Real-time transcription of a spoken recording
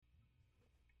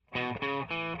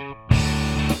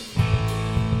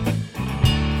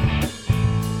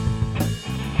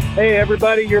Hey,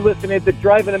 everybody, you're listening to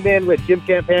Driving Them In with Jim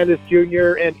Campanus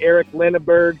Jr. and Eric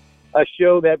Lindenberg, a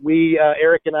show that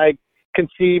Eric and I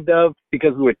conceived of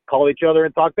because we would call each other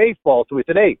and talk baseball. So we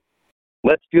said, hey,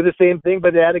 let's do the same thing,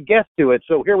 but add a guest to it.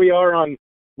 So here we are on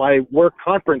my work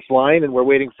conference line, and we're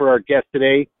waiting for our guest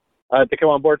today to come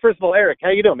on board. First of all, Eric,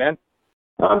 how you doing, man?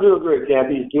 I'm doing great,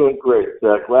 Campy. Doing great.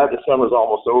 Glad the summer's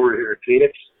almost over here in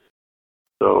Phoenix.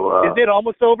 So is it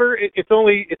almost over? It's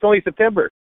only September.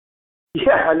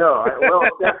 Yeah, I know. Well,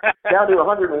 it's down to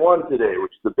 101 today,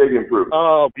 which is a big improvement.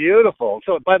 Oh, beautiful.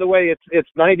 So, by the way, it's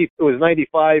 90. It was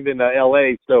 95 in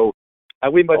L.A. So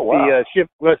we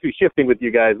must be shifting with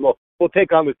you guys. We'll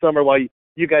take on the summer while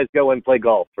you guys go and play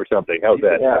golf or something. How's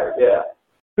that?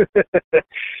 Yeah.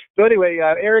 So anyway,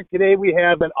 Eric, today we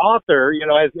have an author. You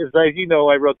know, as you know,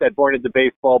 I wrote that Born into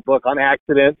Baseball book on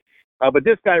accident, but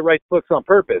this guy writes books on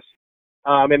purpose,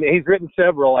 and he's written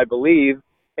several, I believe.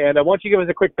 And I want you to give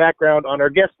us a quick background on our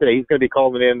guest today. He's going to be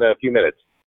calling in a few minutes.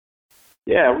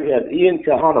 Yeah, we have Ian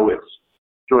Kahanowitz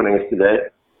joining us today.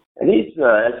 And he's,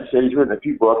 as you said, he's written a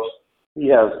few books. He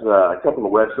has a couple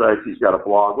of websites. He's got a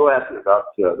blog. We'll ask him about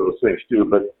those things too.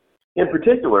 But in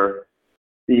particular,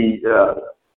 the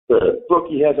book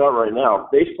he has out right now,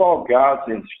 Baseball Gods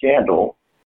in Scandal,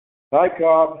 Ty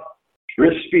Cobb,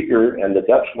 Tris Speaker, and the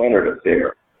Dutch Leonard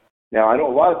Affair. Now, I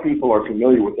know a lot of people are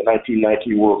familiar with the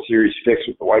 1919 World Series fix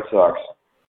with the White Sox,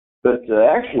 but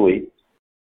actually,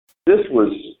 this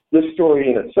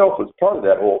story in itself was part of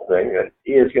that whole thing, and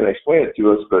Ian's going to explain it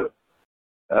to us, but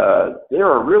there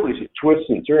are really some twists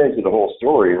and turns to the whole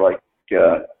story, like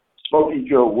Smokey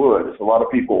Joe Wood. If a lot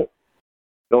of people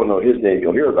don't know his name,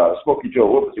 you'll hear about it. Smokey Joe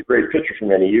Wood was a great pitcher for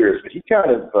many years, but he kind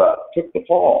of took the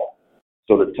fall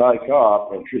so that Ty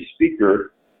Cobb and Tris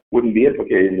Speaker wouldn't be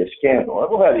implicated in this scandal.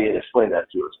 I will have Ian explain that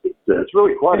to us, but it's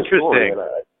really quite a story. And,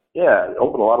 it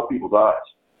opened a lot of people's eyes.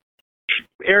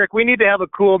 Eric, we need to have a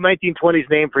cool 1920s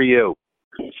name for you.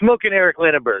 Smoking Eric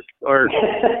Lindenberg, or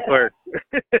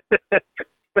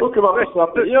We'll come up with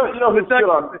something. You know who's good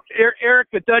on Eric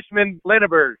the Dutchman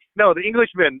Lindenberg. No, the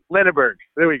Englishman Lindenberg.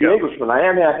 There we go. The Englishman. I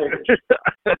am half English.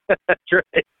 That's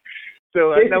right.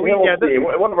 So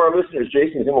one of our listeners,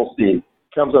 Jason Himmelstein,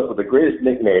 comes up with the greatest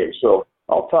nickname. So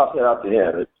I'll toss that out to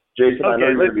him. Jason, I know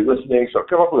you're going to be listening, so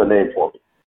come up with a name for me.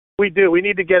 We do. We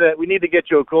need to get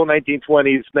you a cool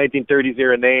 1920s, 1930s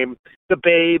era name. The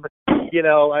Babe. You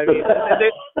know, I mean,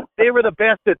 they were the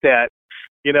best at that.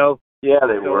 You know. Yeah,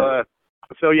 they were.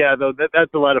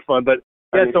 That's a lot of fun. But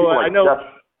yeah, so I know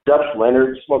Dutch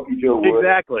Leonard, Smokey Joe Wood.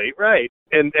 Exactly right,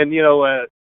 and you know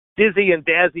Dizzy and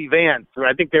Dazzy Vance.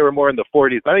 I think they were more in the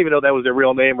 40s. I don't even know if that was their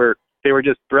real name or they were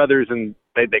just brothers and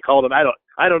they called them.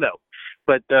 I don't know.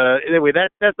 But anyway,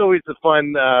 that's always the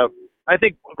fun. I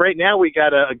think right now we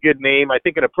got a good name. I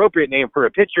think an appropriate name for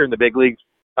a pitcher in the big leagues,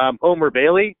 Homer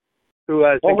Bailey, who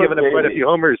has been giving up quite a few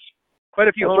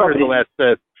homers the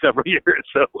last several years.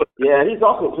 So yeah, he's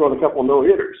also thrown a couple no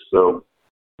hitters. So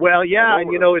well, yeah,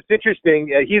 and you know it's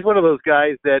interesting. He's one of those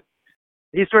guys that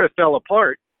he sort of fell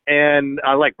apart, and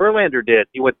like Verlander did,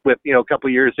 with a couple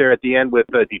of years there at the end with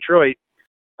Detroit.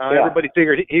 Everybody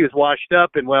figured he was washed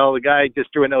up, and well, the guy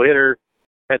just threw a no hitter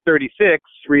at 36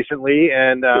 recently,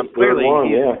 and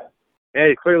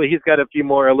clearly he's got a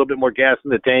little bit more gas in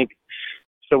the tank.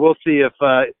 So we'll see if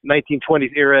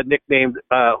 1920s era nicknamed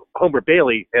Homer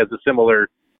Bailey has a similar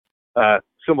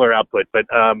output. But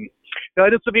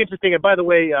this will be interesting. And by the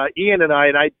way, Ian and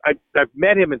I've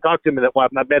met him and talked to him.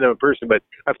 I've not met him in person, but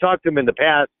I've talked to him in the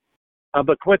past.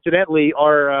 But coincidentally,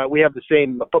 we have the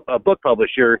same book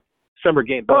publisher, Summer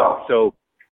Game Books. So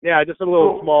yeah, just a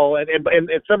little small. And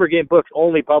Summer Game Books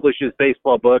only publishes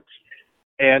baseball books.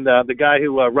 And the guy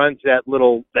who runs that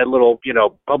little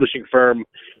publishing firm,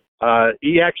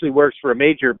 he actually works for a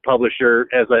major publisher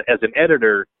as an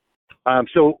editor.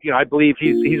 So I believe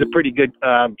he's a pretty good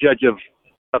judge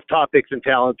of topics and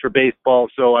talents for baseball.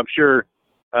 So I'm sure,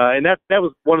 and that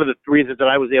was one of the reasons that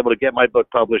I was able to get my book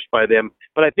published by them.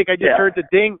 But I think I just heard the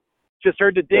ding. Just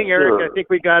heard the ding, Eric. Sure. I think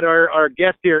we got our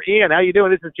guest here. Ian, how you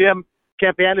doing? This is Jim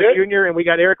Campanus Jr., and we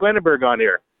got Eric Lindenberg on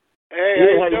here.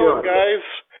 Hey, how you doing, guys?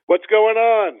 What's going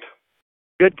on?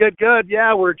 Good.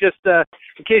 Yeah, we're just,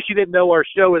 in case you didn't know, our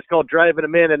show is called Driving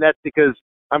Them In, and that's because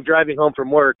I'm driving home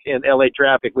from work in L.A.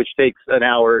 traffic, which takes an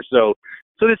hour or so.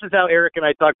 So this is how Eric and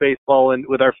I talk baseball and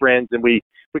with our friends, and we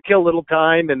kill a little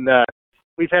time, and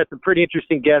we've had some pretty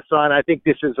interesting guests on. I think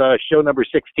this is show number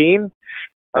 16.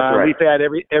 Right. We've had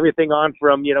everything on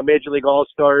from Major League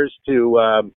All-Stars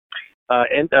to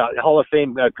Hall of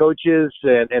Fame coaches,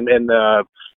 and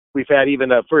we've had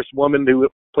even a first woman who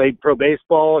played pro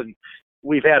baseball, and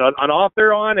we've had an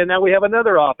author on, and now we have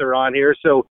another author on here.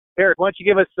 So Eric, why don't you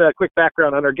give us a quick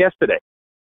background on our guest today?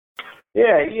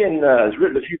 Yeah, Ian has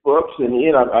written a few books, and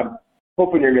Ian, I'm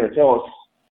hoping you're going to tell us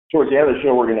towards the end of the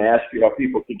show, we're going to ask you how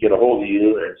people can get a hold of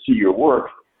you and see your work.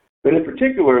 But in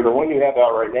particular, the one you have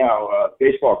out right now,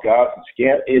 Baseball Gods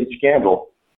in Scandal,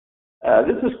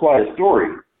 this is quite a story.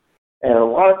 And a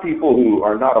lot of people who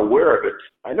are not aware of it,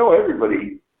 I know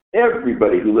everybody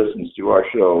who listens to our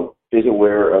show is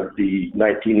aware of the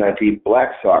 1919 Black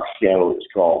Sox scandal, it's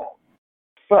called.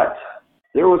 But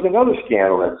there was another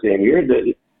scandal that same year that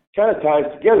it kind of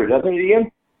ties together, doesn't it,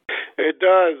 Ian? It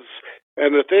does.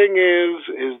 And the thing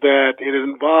is that it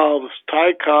involves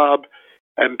Ty Cobb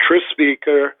and Tris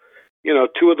Speaker,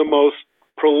 two of the most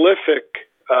prolific,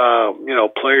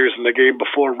 players in the game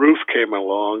before Roof came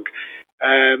along.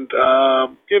 And,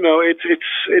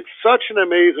 it's such an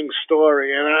amazing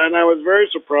story. And I was very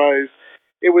surprised.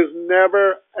 It was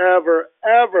never, ever,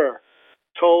 ever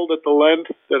told at the length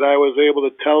that I was able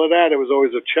to tell it at. It was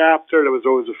always a chapter. There was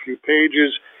always a few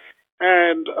pages.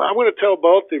 And I'm going to tell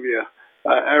both of you,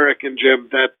 Eric and Jim,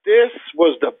 that this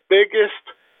was the biggest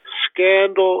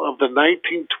scandal of the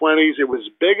 1920s. It was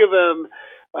bigger than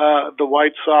the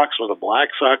White Sox or the Black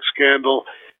Sox scandal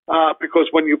because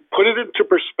when you put it into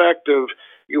perspective,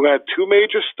 you had two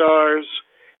major stars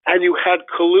and you had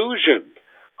collusion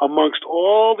amongst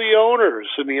all the owners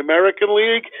in the American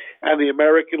League and the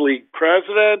American League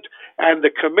president and the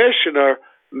commissioner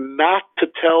not to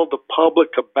tell the public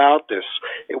about this.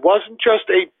 It wasn't just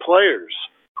 8 players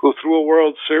who threw a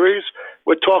World Series.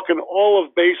 We're talking all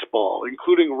of baseball,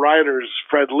 including writers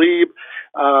Fred Lieb,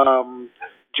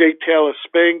 Jay Taylor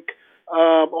Spink.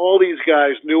 All these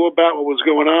guys knew about what was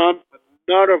going on, but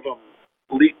none of them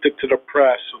leaked it to the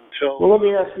press until... Well, let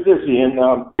me ask you this,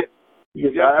 Ian.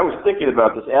 Because I was thinking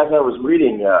about this as I was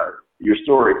reading your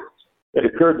story. It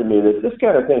occurred to me that this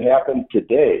kind of thing happened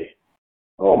today.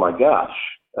 Oh, my gosh.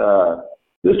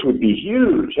 This would be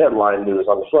huge headline news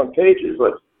on the front pages.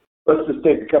 Let's just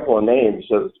take a couple of names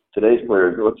of today's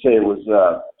players. Let's say it was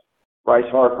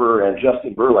Bryce Harper and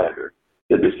Justin Verlander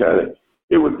did this kind of thing.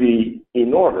 It would be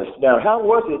enormous. Now, how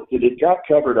was it that it got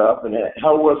covered up, and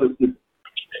how was it that...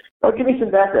 Oh, give me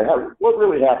some background. What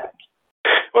really happened?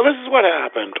 Well, this is what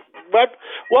happened. But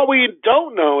what we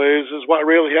don't know is what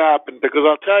really happened, because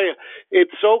I'll tell you,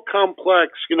 it's so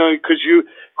complex, because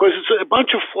it's a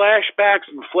bunch of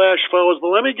flashbacks and flash forwards.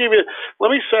 But let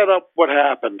me set up what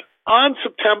happened. On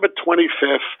September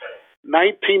 25th,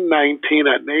 1919,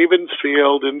 at Navens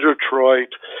Field in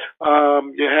Detroit,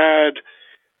 you had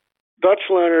Dutch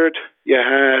Leonard, you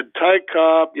had Ty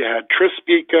Cobb, you had Tris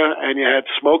Speaker, and you had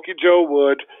Smokey Joe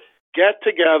Wood get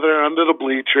together under the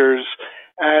bleachers.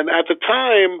 And at the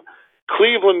time,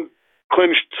 Cleveland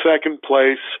clinched second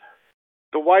place.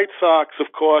 The White Sox,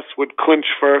 of course, would clinch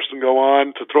first and go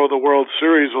on to throw the World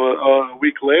Series. A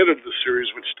week later, the series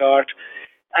would start.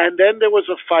 And then there was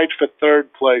a fight for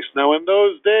third place. Now, in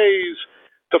those days,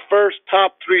 the first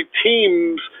top 3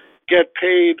 teams get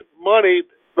paid money.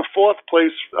 The fourth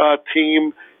place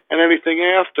team and anything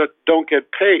after don't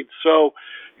get paid. So,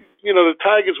 the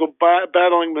Tigers were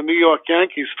battling the New York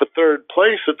Yankees for third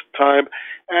place at the time,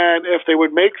 and if they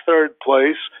would make third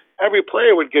place, every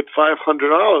player would get $500.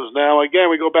 Now,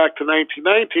 again, we go back to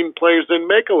 1919, players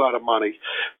didn't make a lot of money.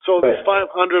 So this $500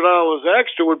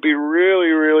 extra would be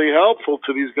really, really helpful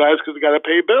to these guys because they got to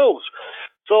pay bills.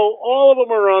 So all of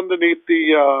them are underneath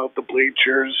the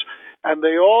bleachers, and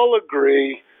they all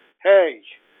agree, hey,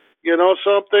 you know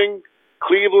something?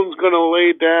 Cleveland's going to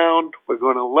lay down. We're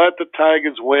going to let the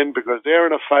Tigers win because they're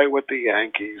in a fight with the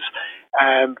Yankees.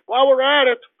 And while we're at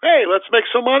it, hey, let's make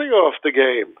some money off the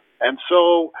game. And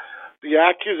so the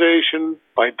accusation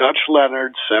by Dutch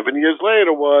Leonard 7 years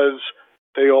later was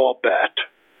they all bet.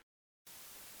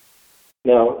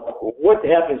 Now, what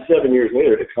happened 7 years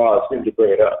later to cause him to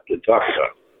bring it up, to talk about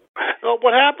it? Well,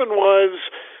 what happened was,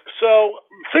 so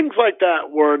things like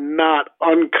that were not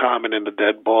uncommon in the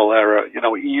dead ball era,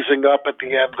 easing up at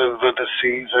the end of the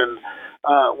season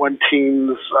when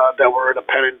teams that were in a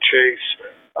pennant chase,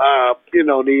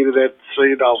 needed it. So,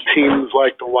 teams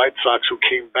like the White Sox who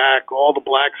came back, all the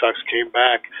Black Sox came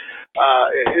back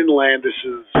in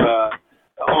Landis's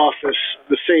office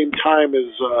the same time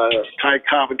as Ty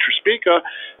Cobb and Tris Speaker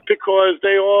because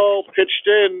they all pitched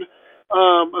in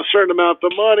a certain amount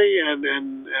of money and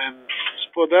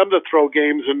for them to throw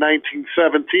games in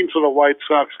 1917 so the White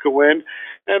Sox could win,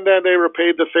 and then they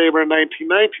repaid the favor in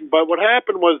 1919. But what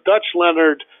happened was Dutch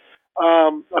Leonard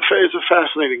is a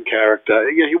fascinating character.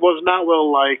 He was not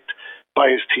well liked by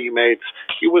his teammates.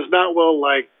 He was not well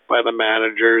liked by the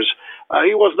managers.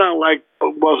 He wasn't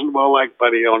well liked by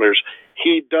the owners.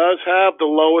 He does have the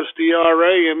lowest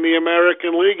ERA in the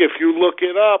American League. If you look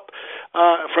it up,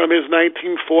 from his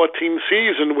 1914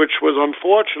 season, which was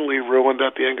unfortunately ruined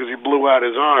at the end because he blew out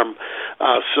his arm.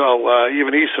 So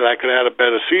even he said I could have had a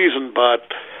better season, but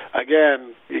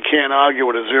again, you can't argue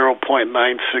with a 0.96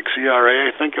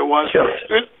 ERA, I think it was. Sure.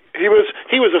 He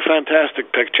was a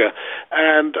fantastic pitcher,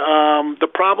 and the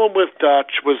problem with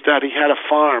Dutch was that he had a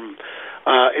farm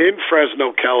in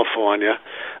Fresno, California,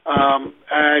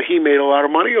 and he made a lot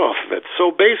of money off of it.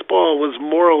 So baseball was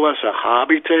more or less a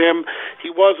hobby to him. He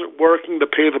wasn't working to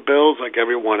pay the bills like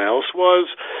everyone else was.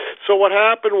 So what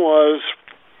happened was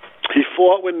he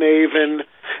fought with Navin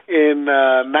in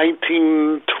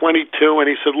 1922, and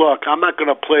he said, look, I'm not going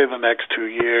to play the next 2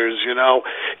 years, you know.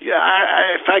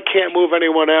 If I can't move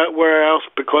anywhere else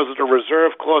because of the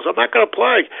reserve clause, I'm not going to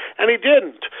play. And he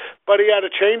didn't. But he had a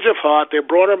change of heart. They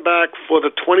brought him back for the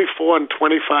 24 and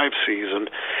 25 season.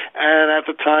 And at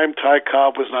the time, Ty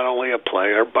Cobb was not only a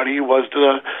player, but he was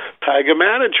the Tiger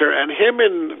manager. And him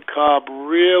and Cobb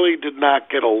really did not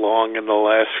get along in the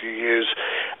last few years.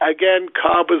 Again,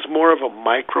 Cobb was more of a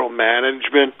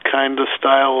micromanagement kind of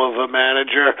style of a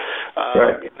manager.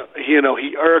 Right. You know,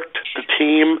 he irked the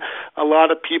team. A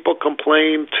lot of people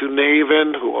complained to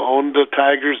Navin, who owned the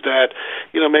Tigers, that,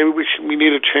 you know, maybe we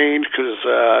need a change because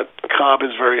Cobb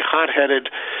is very hot-headed.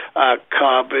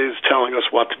 Cobb is telling us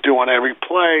what to do on every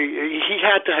play. He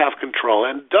had to have control.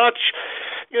 And Dutch,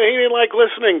 you know, he didn't like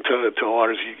listening to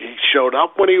orders. He showed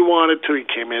up when he wanted to. He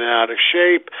came in out of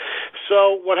shape.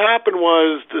 So what happened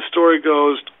was, the story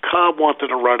goes, Cobb wanted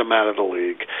to run him out of the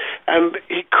league. And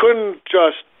he couldn't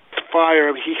just fire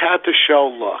him. He had to show,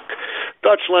 look,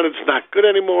 Dutch Leonard's not good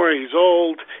anymore. He's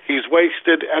old. He's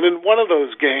wasted. And in one of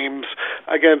those games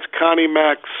against Connie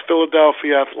Mack's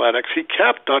Philadelphia Athletics, he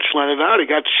kept Dutch Leonard out. He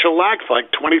got shellacked for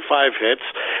like 25 hits.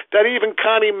 That even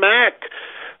Connie Mack,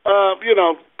 you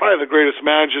know, probably the greatest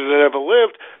manager that ever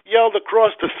lived, yelled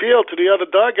across the field to the other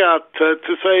dugout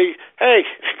to say, hey,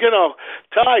 you know,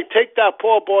 Ty, take that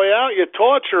poor boy out. You're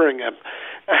torturing him.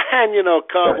 And, you know,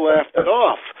 Cobb laughed it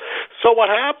off. So what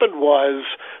happened was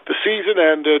the season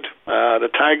ended. The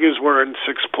Tigers were in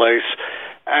sixth place.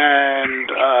 And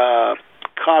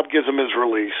Cobb gives him his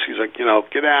release. He's like, you know,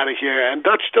 get out of here. And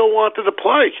Dutch still wanted to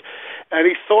play. And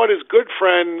he thought his good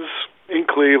friends in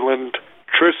Cleveland,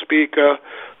 Tris Speaker,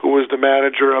 who was the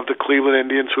manager of the Cleveland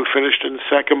Indians, who finished in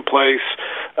second place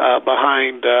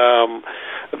behind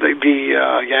the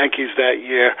Yankees that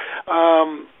year,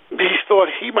 he thought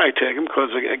he might take him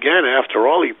because, again, after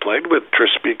all, he played with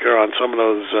Tris Speaker on some of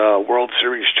those World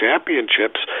Series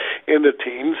championships in the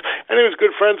teens, and he was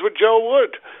good friends with Joe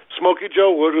Wood, Smokey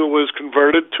Joe Wood, who was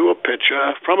converted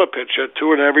from a pitcher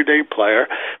to an everyday player.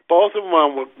 Both of them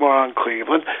were on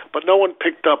Cleveland, but no one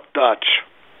picked up Dutch.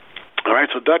 All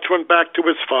right, so Dutch went back to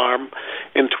his farm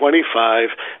in 25,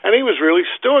 and he was really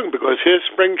stewing because his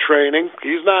spring training,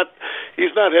 he's not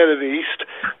headed east,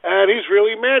 and he's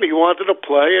really mad. He wanted to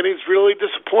play, and he's really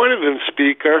disappointed in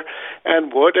Speaker and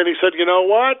Wood, and he said, you know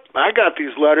what? I got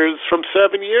these letters from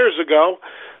 7 years ago.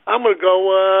 I'm going to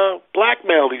go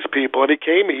blackmail these people. And he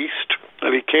came east, and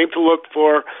he came to look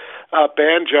for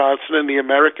Ban Johnson and the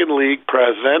American League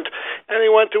president, and he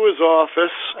went to his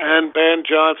office, and Ban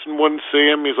Johnson wouldn't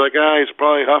see him. He's like, he's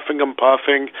probably huffing and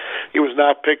puffing. He was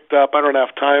not picked up. I don't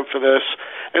have time for this.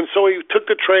 And so he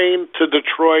took the train to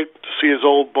Detroit to see his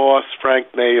old boss, Frank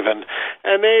Navin.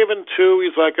 And Navin, too,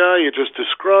 he's like, you're just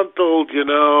disgruntled, you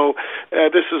know.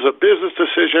 This is a business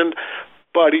decision.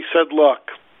 But he said,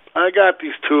 look, I got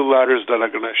these two letters that are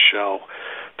going to show.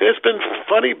 There's been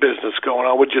funny business going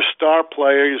on with your star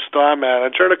player, your star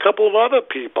manager, and a couple of other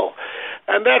people.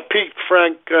 And that piqued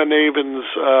Frank Navin's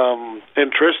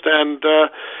interest. And,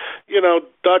 you know,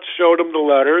 Dutch showed him the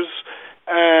letters.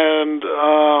 And,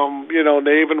 you know,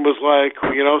 Navin was like,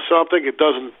 you know something, it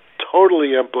doesn't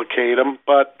totally implicate him,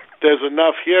 but there's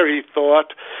enough here, he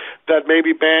thought, that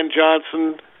maybe Ban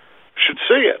Johnson should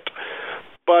see it.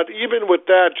 But even with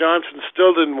that, Johnson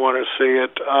still didn't want to see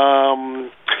it.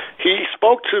 He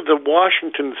spoke to the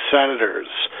Washington Senators,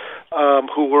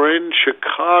 who were in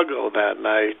Chicago that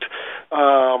night.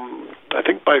 I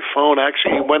think by phone.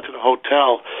 Actually, he went to the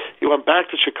hotel. He went back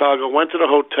to Chicago, went to the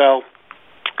hotel,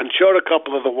 and showed a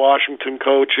couple of the Washington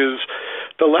coaches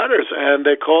the letters. And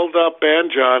they called up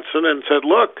Ban Johnson and said,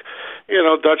 look, you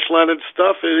know, Dutch Leonard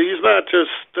stuff, he's not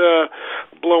just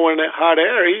blowing hot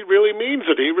air. He really means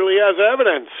it. He really has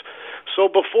evidence. So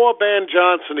before Ban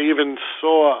Johnson even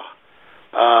saw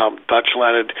Dutch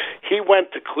Leonard, he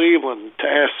went to Cleveland to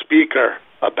ask Speaker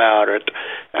about it.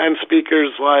 And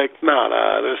Speaker's like, no,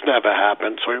 this never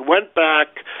happened. So he went back.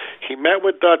 He met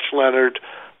with Dutch Leonard.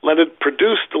 Leonard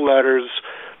produced the letters.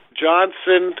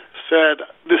 Johnson said,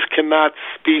 this cannot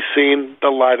be seen the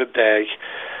light of day.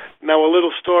 Now, a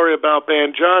little story about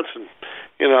Ban Johnson.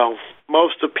 You know,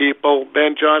 most of people,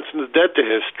 Ban Johnson is dead to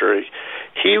history.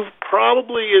 He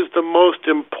probably is the most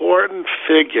important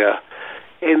figure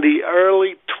in the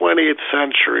early 20th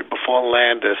century before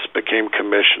Landis became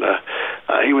commissioner.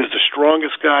 He was the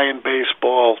strongest guy in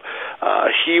baseball.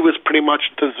 He was pretty much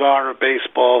the czar of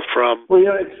baseball from... Well, you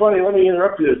know, it's funny. Let me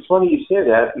interrupt you. It's funny you say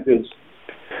that because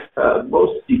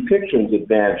most depictions of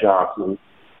Ban Johnson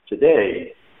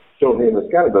today show him as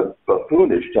kind of a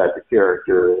buffoonish type of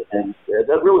character, and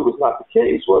that really was not the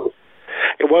case, was it?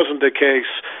 It wasn't the case.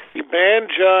 Ban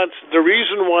Johnson, the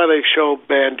reason why they showed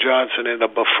Ban Johnson in a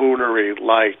buffoonery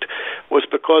light was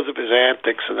because of his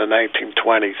antics in the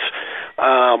 1920s.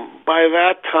 By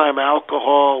that time,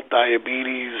 alcohol,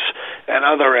 diabetes, and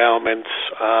other ailments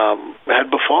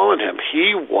had befallen him.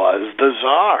 He was the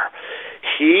czar.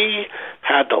 He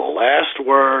had the last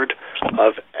word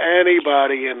of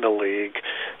anybody in the league.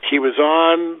 He was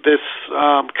on this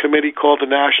committee called the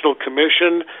National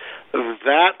Commission.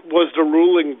 That was the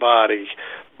ruling body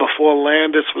before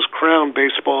Landis was crowned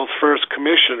baseball's first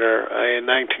commissioner in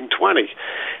 1920.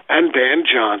 And Ban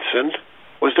Johnson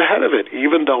was the head of it,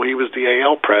 even though he was the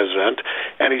AL president,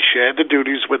 and he shared the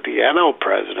duties with the NL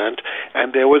president.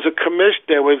 And there was a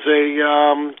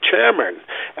chairman,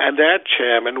 and that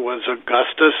chairman was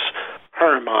Augustus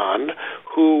Hermann,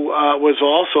 who was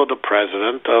also the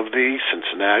president of the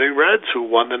Cincinnati Reds, who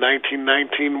won the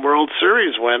 1919 World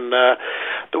Series when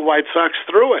the White Sox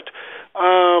threw it.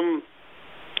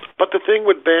 But the thing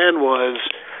with Ban was,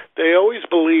 they always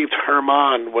believed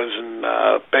Hermann was in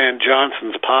Ban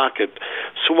Johnson's pocket.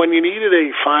 So when you needed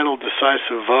a final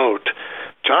decisive vote,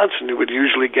 Johnson would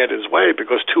usually get his way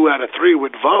because 2 out of 3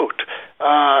 would vote,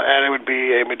 and it would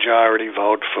be a majority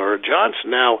vote for Johnson.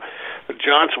 Now,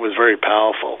 Johnson was very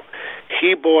powerful.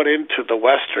 He bought into the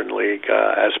Western League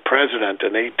as president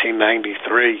in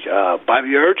 1893 by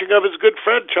the urging of his good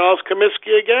friend Charles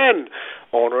Comiskey again,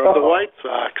 owner of the White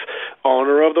Sox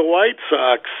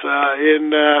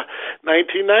in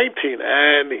 1919.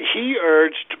 And he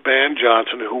urged Ban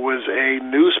Johnson, who was a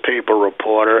newspaper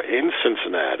reporter in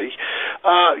Cincinnati,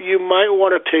 you might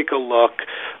want to take a look.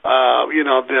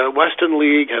 The Western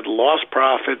League had lost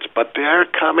profits, but they're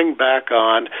coming back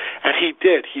on. And he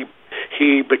did.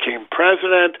 He became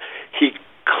president. He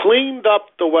cleaned up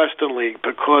the Western League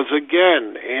because,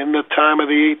 again, in the time of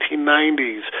the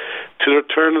 1890s, to the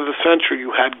turn of the century,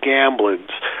 you had gamblers,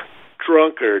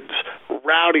 drunkards,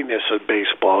 rowdiness at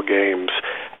baseball games.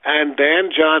 And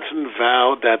Ban Johnson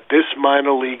vowed that this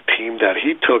minor league team that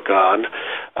he took on,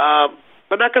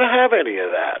 we're not going to have any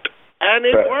of that. And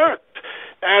it worked.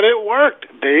 And it worked.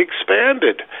 They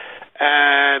expanded.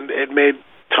 And it made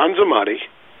tons of money.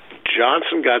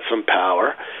 Johnson got some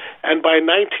power, and by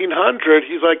 1900,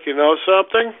 he's like, you know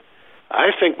something?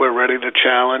 I think we're ready to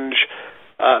challenge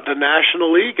the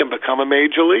National League and become a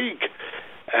major league.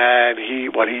 And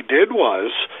what he did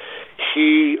was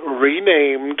he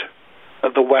renamed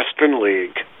the Western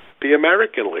League the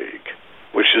American League,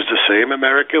 which is the same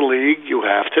American League you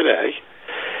have today.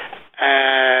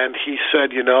 And he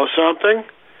said, you know something?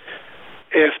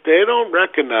 If they don't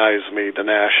recognize me, the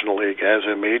National League, as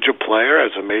a major player,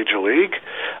 as a major league,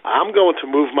 I'm going to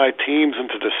move my teams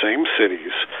into the same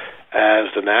cities as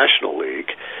the National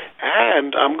League,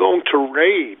 and I'm going to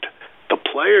raid the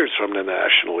players from the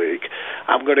National League.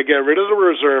 I'm going to get rid of the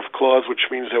reserve clause, which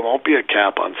means there won't be a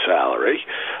cap on salary.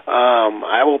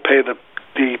 I will pay the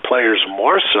players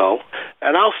more so,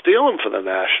 and I'll steal them for the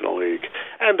National League.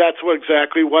 And that's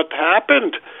exactly what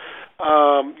happened.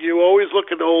 You always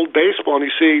look at old baseball and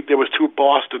you see there was 2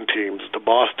 Boston teams, the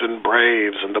Boston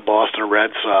Braves and the Boston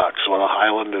Red Sox, or the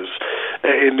Highlanders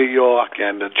in New York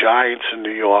and the Giants in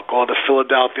New York, or the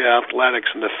Philadelphia Athletics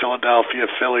and the Philadelphia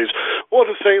Phillies, or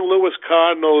the St. Louis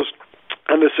Cardinals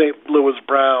and the St. Louis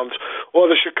Browns, or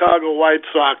the Chicago White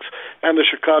Sox and the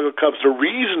Chicago Cubs. The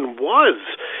reason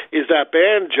is that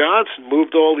Ban Johnson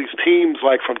moved all these teams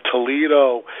like from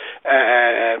Toledo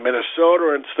and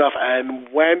Minnesota and stuff and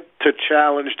went to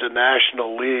challenge the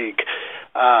National League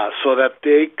so that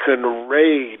they can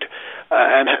raid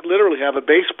and literally have a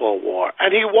baseball war.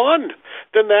 And he won.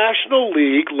 The National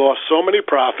League lost so many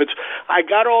profits. I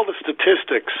got all the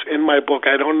statistics in my book.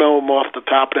 I don't know them off the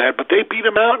top of the head, but they beat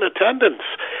him out in attendance.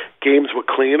 Games were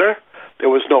cleaner.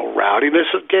 There was no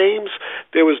rowdiness of games.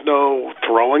 There was no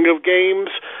throwing of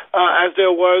games as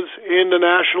there was in the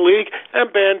National League. And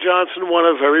Ban Johnson won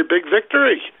a very big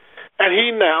victory. And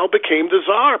he now became the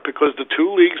czar because the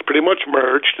 2 leagues pretty much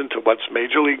merged into what's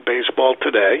Major League Baseball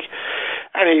today.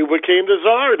 And he became the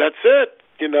czar. That's it.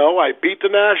 I beat the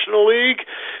National League.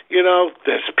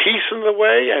 There's peace in the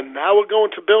way, and now we're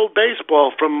going to build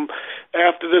baseball from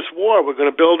after this war. We're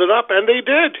going to build it up, and they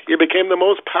did. He became the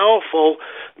most powerful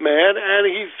man, and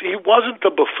he wasn't the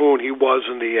buffoon he was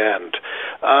in the end.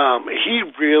 He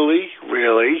really,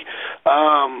 really,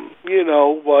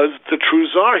 was the true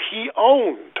czar. He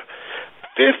owned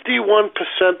 51%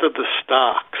 of the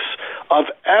stocks of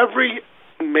every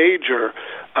major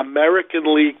American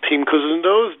League team, because in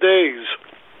those days,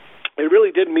 it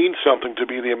really did mean something to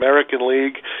be the American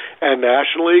League and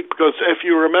National League, because if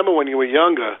you remember when you were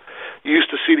younger, you used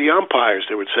to see the umpires.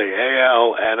 They would say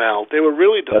AL, NL. They were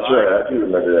really divided. That's right. I do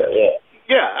remember that, yeah.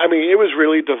 Yeah, it was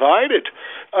really divided.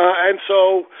 And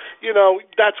so,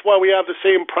 that's why we have the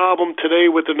same problem today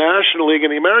with the National League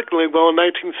and the American League. Well, in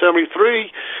 1973,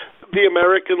 the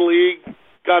American League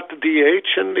got the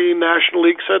DH and the National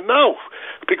League said no,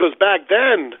 because back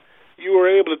then you were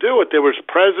able to do it. There was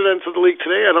presidents of the league.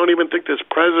 Today I don't even think there's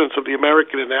presidents of the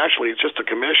American and National League. It's just a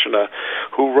commissioner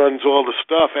who runs all the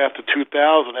stuff after 2000,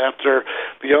 after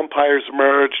the umpires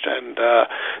merged and,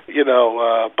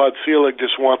 Bud Selig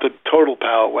just wanted total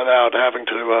power without having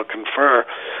to confer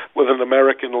with an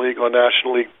American League or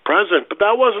National League president. But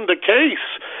that wasn't the case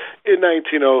in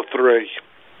 1903.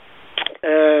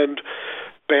 And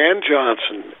Ban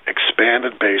Johnson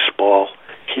expanded baseball.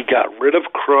 He got rid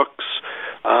of crooks.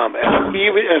 And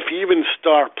even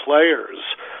star players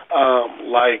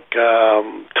like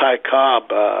Ty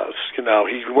Cobb,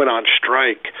 he went on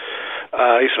strike.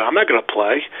 He said, I'm not going to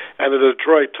play. And the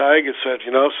Detroit Tigers said,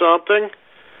 you know something?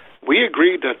 We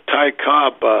agreed that Ty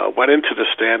Cobb went into the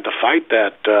stand to fight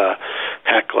that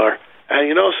heckler. And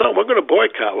you know something? We're going to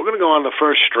boycott. We're going to go on the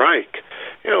first strike.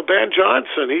 Ban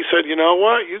Johnson, he said, you know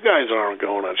what? You guys aren't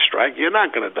going on strike. You're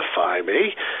not going to defy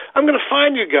me. I'm going to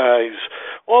fine you guys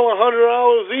all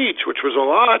 $100 each, which was a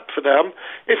lot for them,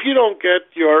 if you don't get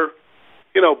your,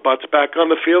 butts back on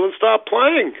the field and stop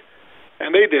playing.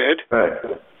 And they did. Right.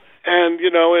 And,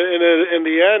 in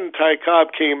the end, Ty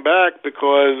Cobb came back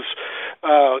because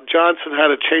Johnson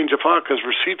had a change of heart because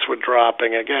receipts were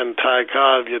dropping. Again, Ty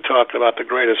Cobb, you're talking about the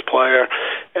greatest player.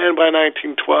 And by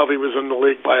 1912, he was in the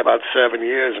league by about 7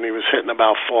 years, and he was hitting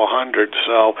about 400.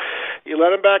 So you let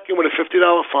him back in with a $50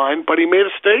 fine, but he made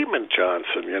a statement,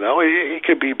 Johnson. He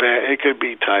could be bad. It could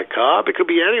be Ty Cobb. It could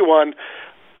be anyone.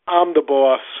 I'm the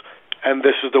boss, and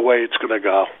this is the way it's going to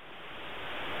go.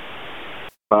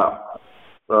 Wow.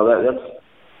 Well, that's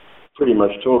pretty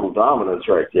much total dominance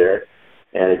right there.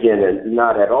 And again,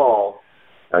 not at all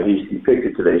he's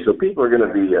depicted today. So people are going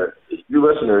to be, you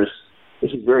listeners,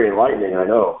 this is very enlightening, I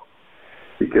know,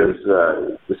 because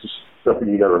this is something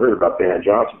you never heard about Ban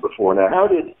Johnson before. Now, how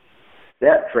did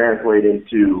that translate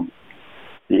into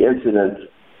the incident,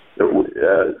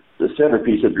 the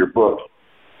centerpiece of your book?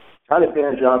 How did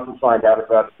Ban Johnson find out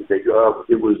about it?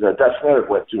 It was Dutch Leonard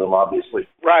went to him, obviously.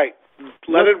 Right.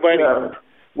 Leonard went.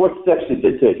 What steps did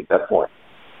they take at that point?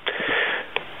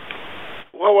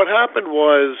 Well, what happened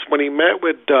was when he met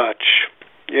with Dutch,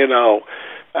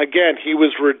 again, he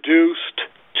was reduced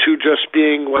to just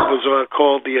being what was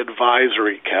called the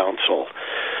Advisory Council,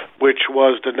 which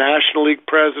was the National League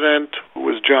president, who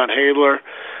was John Haidler,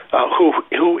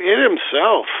 who in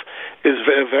himself is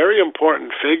a very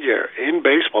important figure in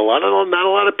baseball. Not a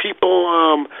lot of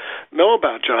people know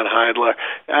about John Haidler.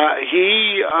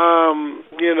 He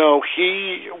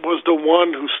was the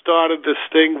one who started this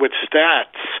thing with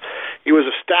stats. He was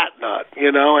a stat nut,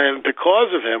 and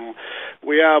because of him,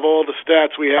 we have all the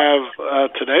stats we have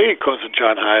today because of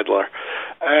John Haidler.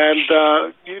 And,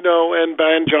 and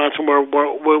Ban Johnson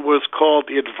was called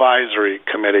the Advisory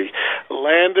Committee.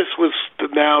 Landis was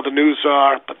now the new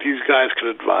czar, but these guys could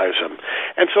advise him.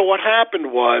 And so what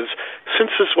happened was,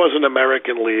 since this was an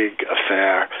American League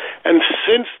affair, and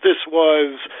since this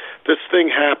thing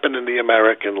happened in the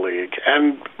American League,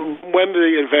 and when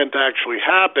the event actually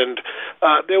happened,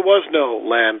 there was no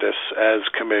Landis as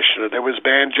commissioner. There was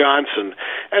Ban Johnson.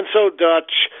 And so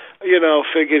Dutch,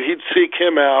 figured he'd seek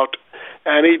him out,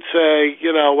 and he'd say,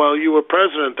 well, you were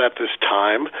president at this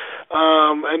time,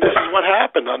 and this is what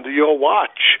happened under your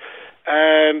watch.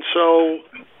 And so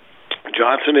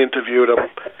Johnson interviewed him,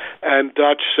 and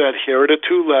Dutch said, here are the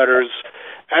two letters.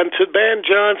 And to Ban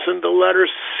Johnson, the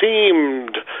letters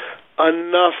seemed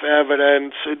enough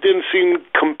evidence. It didn't seem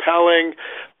compelling,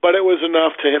 but it was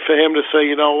enough for him to say,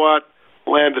 you know what?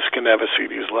 Landis can never see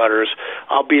these letters.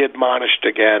 I'll be admonished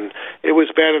again. It was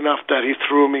bad enough that he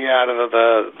threw me out of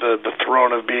the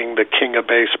throne of being the king of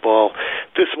baseball.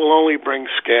 This will only bring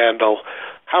scandal.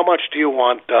 How much do you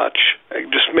want, Dutch?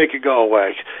 Just make it go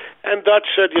away. And Dutch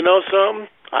said, you know something?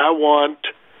 I want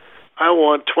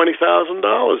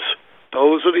 $20,000.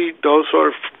 those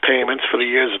are payments for the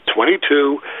years of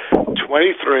 22,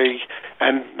 23,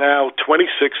 and now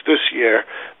 26 this year,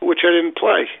 which I didn't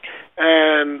play.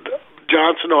 And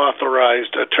Johnson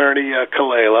authorized attorney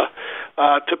Kalala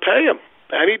to pay him,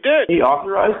 and he did. He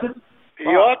authorized it? He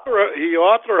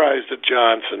authorized it,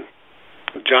 Johnson.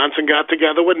 Johnson got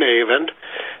together with Navin,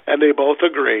 and they both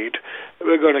agreed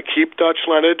we're going to keep Dutch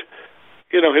Leonard,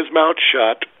 his mouth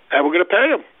shut, and we're going to pay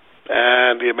him.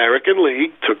 And the American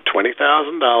League took $20,000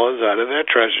 out of their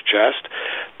treasure chest.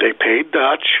 They paid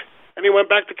Dutch, and he went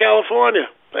back to California,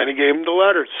 and he gave him the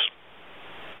letters.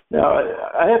 Now,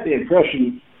 I had the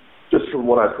impression, just from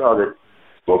what I saw, that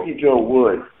Smokey Joe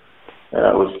Wood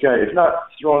was kind of, if not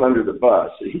thrown under the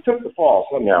bus, he took the fall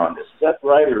somehow on this. Is that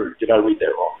right, or did I read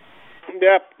that wrong?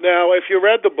 Yep. Now, if you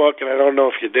read the book, and I don't know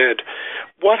if you did,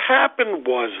 what happened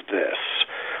was this.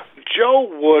 Joe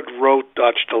Wood wrote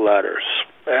Dutch the letters,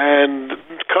 and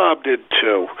Cobb did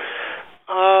too.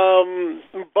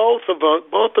 Both of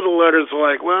the letters were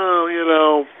like, well,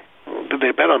 did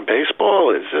they bet on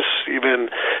baseball? Is this even...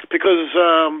 Because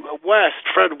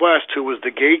Fred West, who was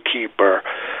the gatekeeper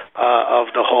of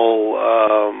the whole,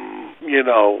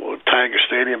 Tiger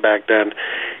Stadium back then,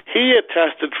 he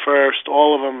attested first,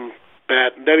 all of them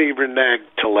bet, and then he reneged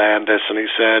to Landis, and he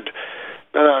said,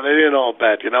 no, they didn't all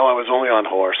bet. I was only on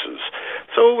horses.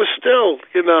 So it was still,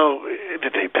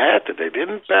 did they bet? Did they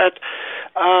didn't bet?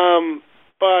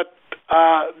 But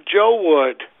Joe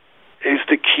Wood is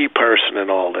the key person in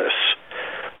all this.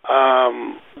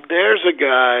 There's a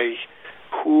guy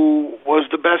who was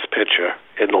the best pitcher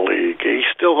in the league. He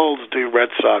still holds the Red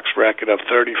Sox record of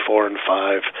 34-5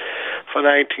 for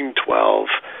 1912.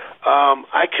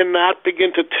 I cannot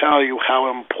begin to tell you how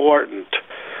important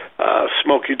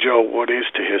Smokey Joe Wood is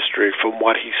to history from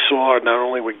what he saw not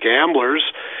only with gamblers,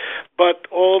 but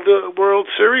all the World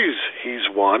Series he's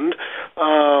won.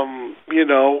 And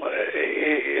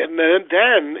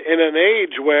then in an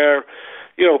age where,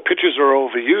 pitches are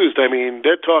overused, I mean,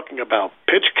 they're talking about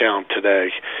pitch count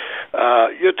today.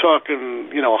 You're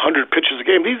talking, 100 pitches a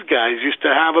game. These guys used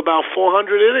to have about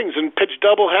 400 innings and pitch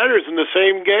double headers in the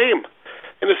same game,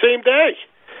 in the same day.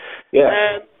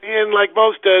 Yeah. And like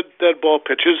most dead ball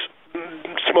pitches,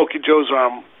 Smokey Joe's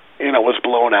arm, was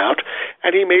blown out,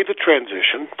 and he made the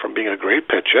transition from being a great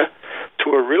pitcher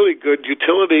to a really good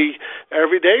utility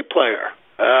everyday player.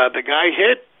 The guy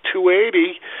hit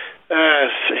 280,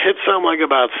 hit something like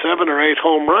about 7 or 8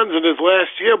 home runs in his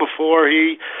last year before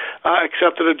he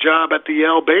accepted a job at the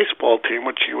Yale baseball team,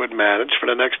 which he would manage for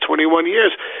the next 21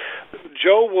 years.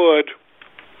 Joe Wood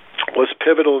was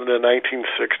pivotal in the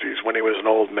 1960s when he was an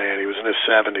old man. He was in his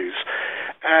 70s.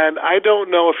 And I don't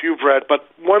know if you've read, but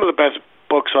one of the best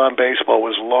books on baseball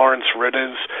was Lawrence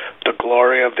Ritter's The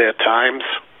Glory of Their Times.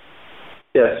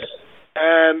 Yes.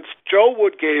 And Joe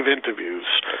Wood gave interviews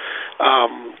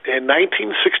in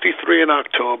 1963 in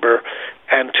October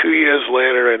and 2 years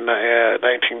later in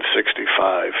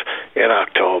 1965 in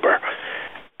October.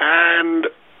 And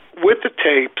with the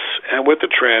tapes and with the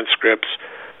transcripts,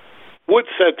 Wood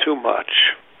said too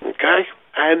much, okay?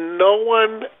 And no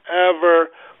one ever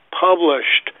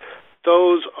published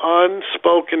those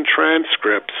unspoken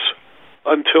transcripts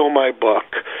until my book.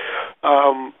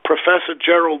 Professor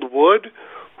Gerald Wood,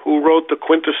 who wrote the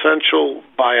quintessential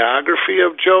biography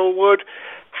of Joe Wood,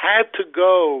 had to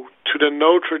go to the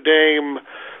Notre Dame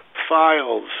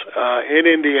files in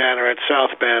Indiana at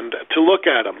South Bend to look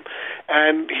at them,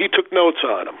 and he took notes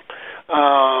on them.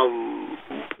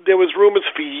 There was rumors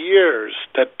for years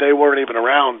that they weren't even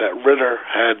around, that Ritter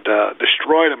had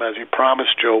destroyed them as he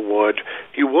promised Joe Wood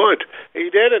he would. He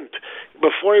didn't.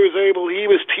 Before he was able, he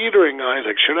was teetering on. He's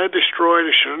like, should I destroy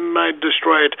it? Shouldn't I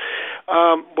destroy it?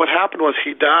 What happened was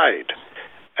he died,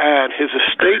 and his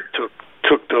estate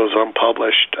took those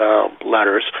unpublished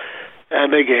letters,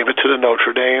 and they gave it to the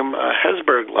Notre Dame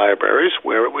Hesburgh libraries,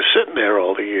 where it was sitting there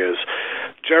all the years.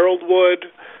 Gerald Wood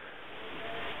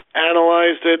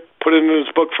analyzed it, put it in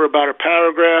his book for about a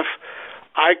paragraph.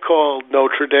 I called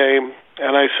Notre Dame,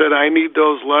 and I said, I need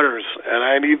those letters, and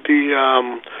I need the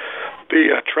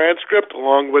transcript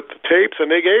along with the tapes,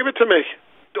 and they gave it to me,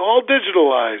 all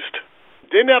digitalized.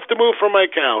 Didn't have to move from my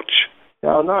couch.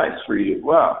 How nice for you.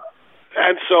 Wow.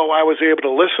 And so I was able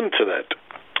to listen to that,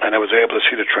 and I was able to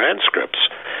see the transcripts.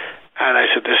 And I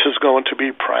said, this is going to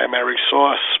be primary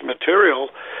source material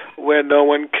where no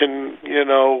one can, you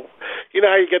know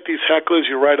how you get these hecklers,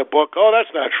 you write a book, oh,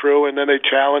 that's not true, and then they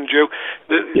challenge you.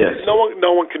 Yes.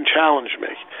 No one can challenge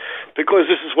me because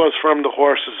this was from the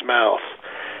horse's mouth.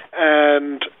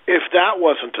 And if that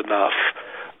wasn't enough,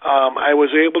 I was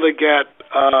able to get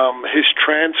his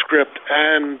transcript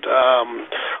and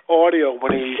audio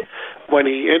when he when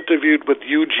he interviewed with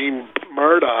Eugene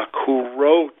Murdoch, who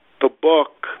wrote the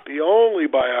book, the only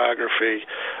biography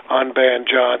on Van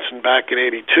Johnson back in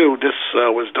 '82. This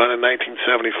was done in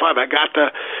 1975. I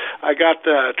got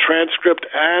the transcript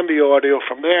and the audio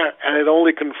from there, and it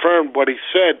only confirmed what he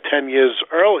said 10 years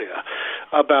earlier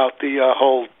about the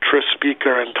whole Tris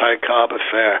Speaker and Ty Cobb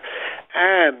affair.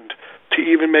 And to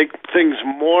even make things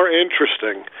more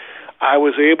interesting, I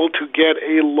was able to get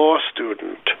a law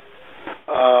student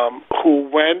who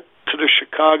went to the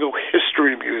Chicago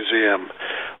History Museum,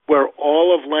 where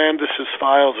all of Landis's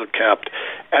files are kept,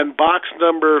 and box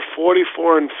number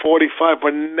 44 and 45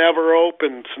 were never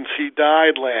opened since he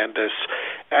died, Landis,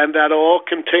 and that all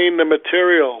contained the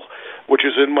material which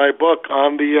is in my book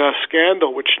on the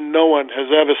scandal, which no one has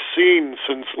ever seen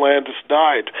since Landis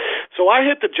died. So I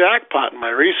hit the jackpot in my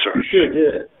research. You sure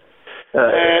did.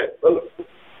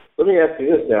 Let me ask you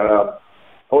this now.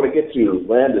 I want to get to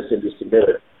Landis in just a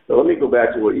minute. Now, let me go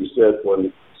back to what you said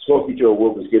when Smokey Joe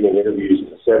Wood was giving interviews in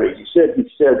the 70s. He said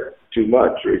too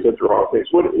much, or he said the wrong things.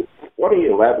 Why don't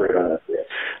you elaborate on that there?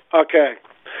 Okay.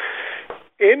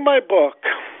 In my book,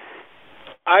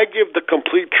 I give the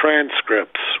complete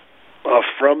transcripts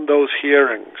from those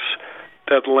hearings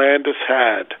that Landis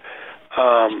had,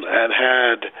 and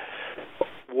had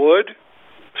Wood,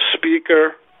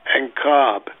 Speaker, and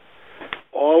Cobb.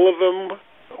 All of them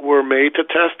were made to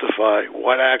testify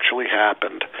what actually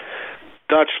happened.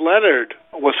 Dutch Leonard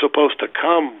was supposed to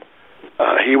come.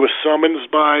 He was summoned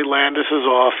by Landis's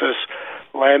office.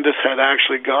 Landis had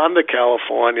actually gone to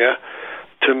California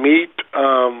to meet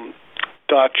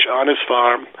Dutch on his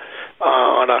farm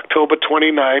on October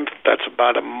 29th. That's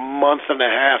about a month and a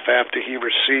half after he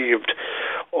received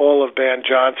all of Van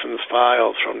Johnson's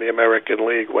files from the American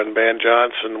League, when Van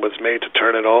Johnson was made to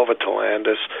turn it over to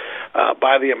Landis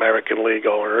by the American League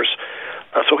owners.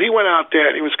 So he went out there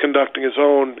and he was conducting his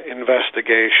own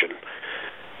investigation.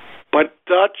 But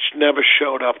Dutch never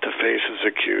showed up to face his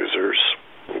accusers,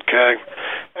 okay?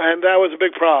 And that was a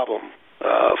big problem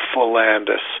for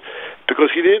Landis, because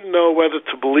he didn't know whether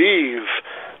to believe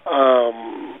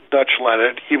Dutch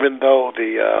Leonard, even though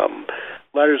the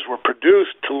letters were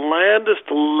produced. To Landis,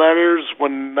 the letters were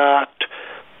not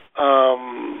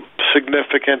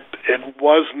significant. It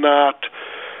was not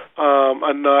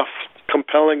enough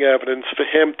compelling evidence for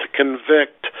him to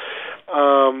convict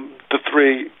the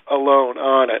three alone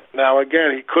on it. Now,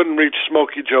 again, he couldn't reach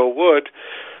Smokey Joe Wood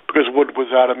because Wood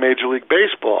was out of Major League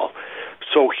Baseball.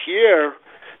 So here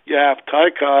you have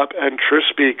Ty Cobb and Tris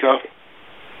Speaker,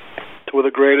 two of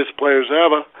the greatest players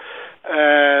ever,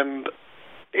 and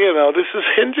this is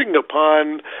hinging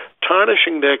upon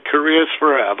tarnishing their careers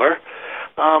forever,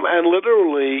 and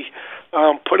literally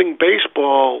putting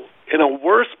baseball in a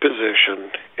worse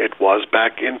position it was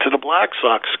back into the Black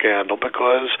Sox scandal,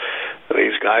 because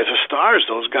these guys are stars.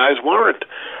 Those guys weren't.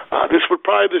 This would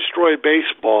probably destroy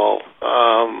baseball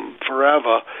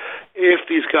forever if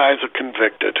these guys are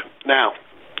convicted. Now,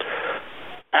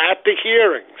 at the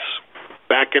hearings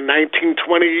back in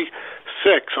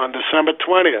 1926 on December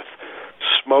 20th,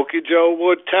 Smokey Joe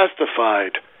Wood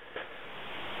testified.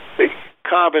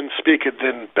 Cobb and Speaker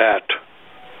didn't bet.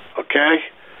 Okay?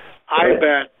 I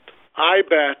bet.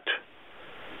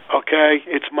 Okay?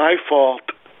 It's my fault.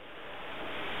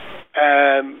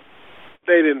 And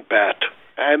they didn't bet.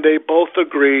 And they both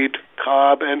agreed,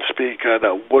 Cobb and Speaker,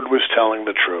 that Wood was telling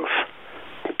the truth.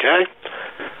 Okay?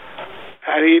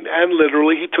 And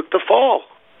literally he took the fall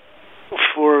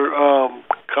for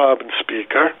Cobb and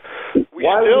Speaker.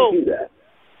 Why would he do that?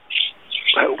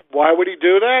 Why would he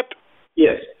do that?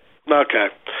 Yes. Okay.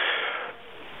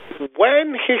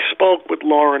 When he spoke with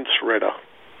Lawrence Ritter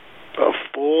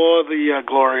for the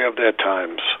glory of their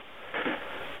times,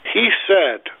 he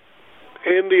said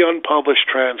in the unpublished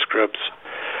transcripts,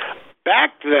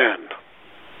 back then,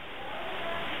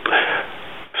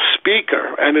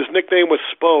 Speaker, and his nickname was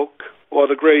Spoke, or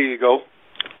the Gray Eagle,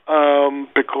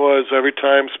 because every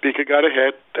time Speaker got a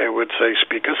hit, they would say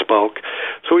Speaker spoke.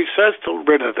 So he says to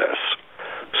Ritter this,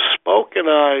 Spoke and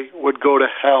I would go to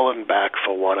hell and back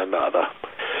for one another.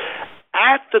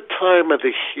 At the time of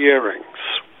the hearings,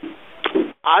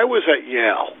 I was at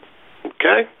Yale,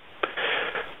 okay?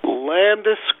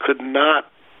 Landis could not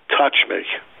touch me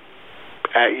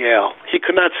at Yale. He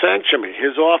could not sanction me.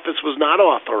 His office was not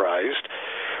authorized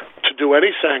to do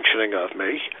any sanctioning of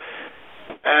me,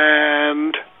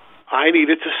 and I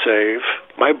needed to save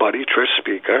my buddy Tris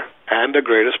Speaker and the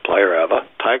greatest player ever,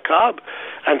 Ty Cobb.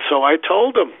 And so I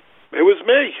told him, it was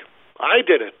me. I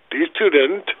did it. These two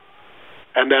didn't.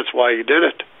 And that's why he did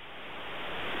it.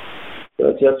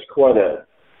 That's quite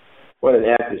an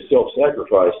act of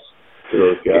self-sacrifice for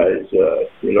those guys,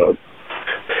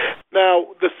 Now,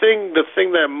 the thing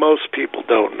that most people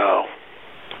don't know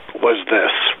was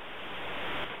this.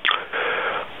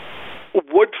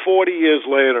 Wood, 40 years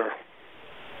later,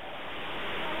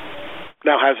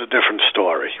 now has a different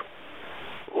story.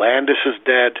 Landis is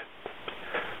dead.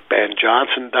 Ben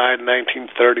Johnson died in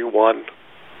 1931.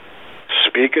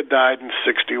 Speaker died in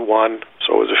 61,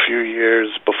 so it was a few years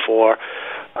before.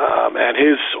 And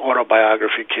his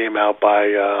autobiography came out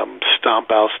by Stump,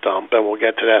 Al Stump, and we'll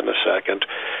get to that in a second.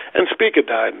 And Speaker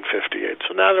died in 58.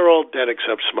 So now they're all dead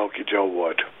except Smokey Joe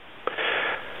Wood.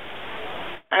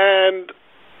 And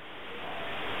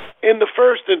in the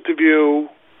first interview,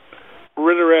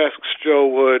 Ritter asks Joe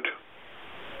Wood,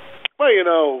 well, you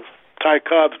know, Ty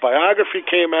Cobb's biography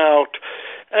came out,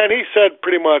 and he said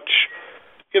pretty much,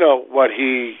 you know, what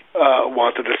he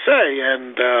wanted to say.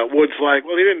 And Wood's like,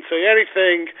 well, he didn't say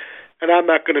anything, and I'm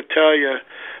not going to tell you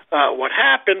what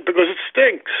happened because it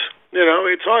stinks. You know,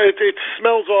 it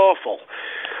smells awful.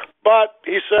 But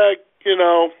he said, you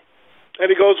know, and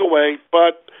he goes away.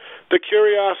 But the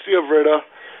curiosity of Ritter,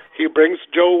 he brings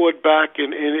Joe Wood back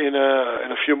in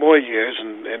a few more years,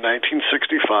 in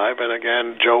 1965. And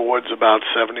again, Joe Wood's about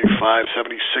 75,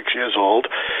 76 years old.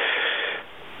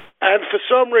 And for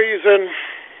some reason,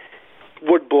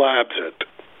 Wood blabs it.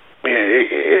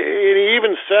 He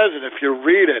even says it, if you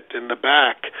read it in the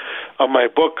back of my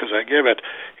book, because I give it,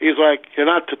 he's like, you're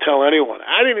not to tell anyone.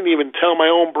 I didn't even tell my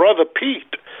own brother,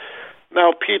 Pete.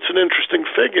 Now, Pete's an interesting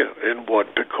figure in Wood,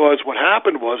 because what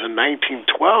happened was in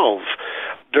 1912,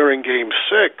 during Game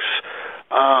 6,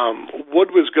 Wood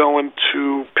was going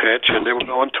to pitch, and they were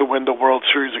going to win the World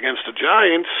Series against the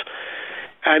Giants,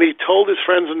 and he told his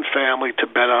friends and family to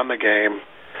bet on the game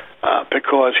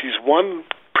because he's won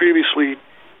previously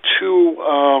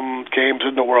 2 games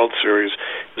in the World Series.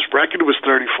 His record was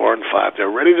 34-5. They're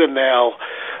ready to nail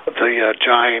the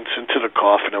Giants into the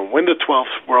coffin and win the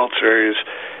 12th World Series.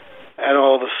 And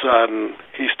all of a sudden,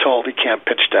 he's told he can't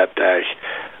pitch that day.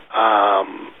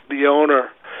 The owner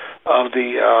of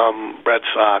the Red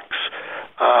Sox,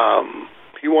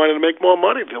 he wanted to make more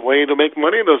money. The way to make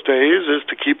money in those days is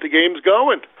to keep the games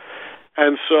going.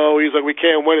 And so he's like, we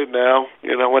can't win it now.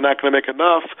 You know, we're not going to make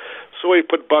enough. So he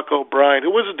put Buck O'Brien,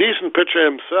 who was a decent pitcher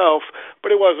himself,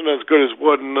 but he wasn't as good as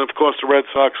Wood. And, of course, the Red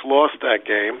Sox lost that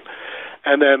game.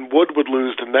 And then Wood would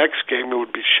lose the next game. It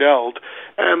would be shelled.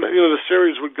 And, you know, the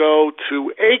series would go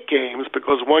to 8 games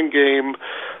because one game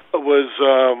was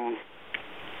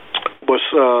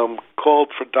called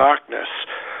for darkness,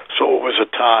 so it was a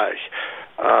tie.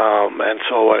 And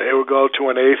so it would go to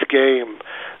an 8th game,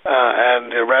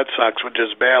 and the Red Sox would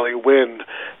just barely win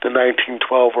the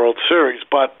 1912 World Series.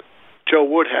 But Joe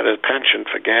Wood had a penchant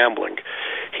for gambling.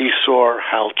 He saw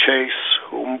Hal Chase,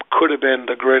 who could have been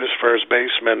the greatest first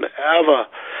baseman ever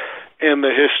in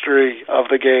the history of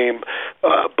the game,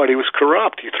 but he was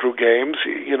corrupt. He threw games.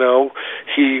 He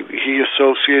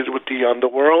associated with the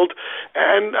underworld,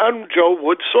 and Joe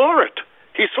Wood saw it.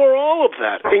 He saw all of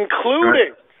that,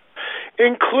 including,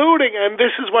 and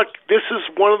this is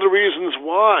one of the reasons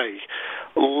why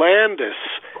Landis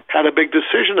had a big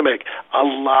decision to make. A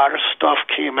lot of stuff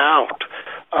came out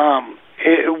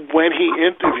when he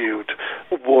interviewed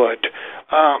Wood.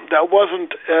 That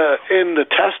wasn't in the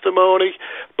testimony,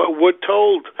 but Wood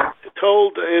told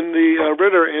in the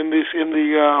Ritter in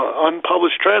the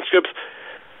unpublished transcripts.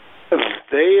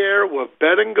 There were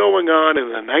betting going on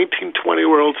in the 1920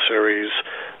 World Series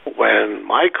when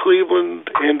my Cleveland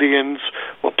Indians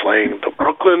were playing the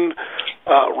Brooklyn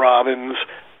Robins,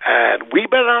 and we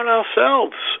bet on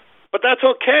ourselves. But that's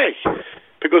okay,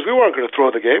 because we weren't going to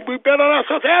throw the game. We bet on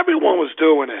ourselves. Everyone was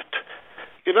doing it.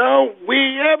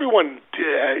 Everyone,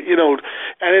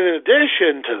 and in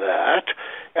addition to that,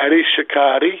 Eddie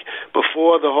Shikati,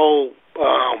 before the whole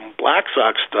Black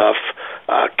Sox stuff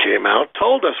came out,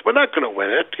 told us, we're not going to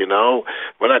win it,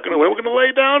 we're not going to win, we're going to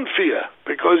lay down for you,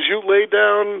 because you laid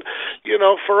down,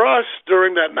 for us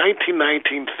during that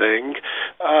 1919 thing,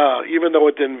 even though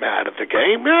it didn't matter the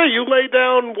game, you laid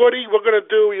down, Woody, we're going to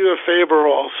do you a favor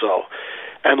also.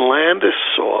 And Landis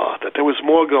saw that there was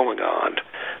more going on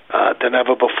than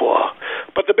ever before.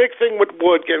 But the big thing with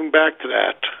Wood, getting back to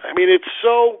that, it's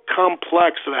so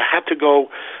complex that I had to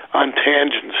go on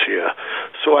tangents here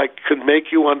so I could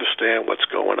make you understand what's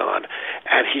going on.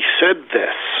 And he said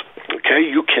this, okay,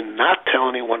 you cannot tell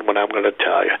anyone what I'm going to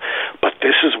tell you, but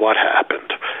this is what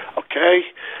happened, okay?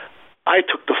 I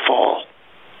took the fall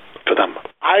for them.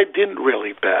 I didn't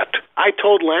really bet. I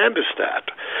told Landis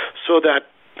that so that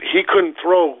he couldn't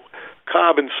throw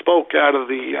Cobb and Spoke out of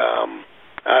the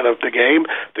game.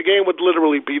 The game would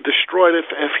literally be destroyed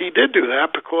if he did do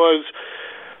that, because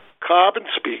Cobb and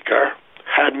Speaker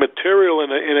had material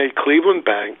in a Cleveland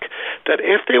bank that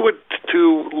if they were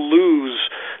to lose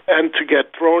and to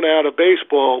get thrown out of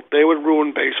baseball, they would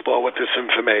ruin baseball with this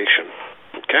information.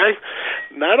 Okay?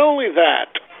 Not only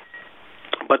that,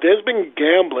 but there's been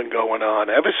gambling going on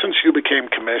ever since you became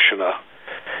commissioner.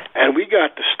 And we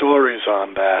got the stories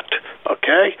on that,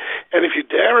 okay? And if you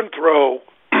dare and throw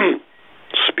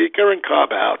Speaker and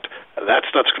Cobb out, that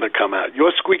stuff's going to come out.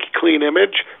 Your squeaky clean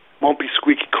image won't be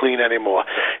squeaky clean anymore.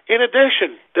 In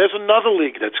addition, there's another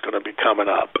league that's going to be coming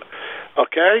up,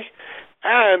 okay?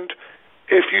 And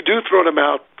if you do throw them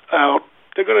out,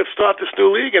 they're going to start this new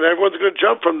league, and everyone's going to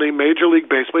jump from the Major League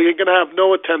Baseball. You're going to have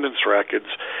no attendance records.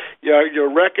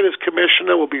 Your record as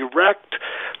commissioner will be wrecked.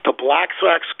 The Black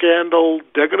Sox scandal,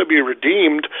 they're going to be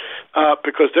redeemed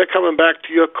because they're coming back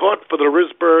to your court for the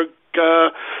Risberg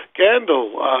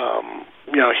scandal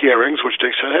hearings, which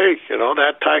they said, hey,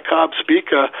 that Ty Cobb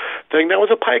Speaker thing, that was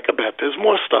a piker bet. There's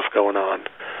more stuff going on.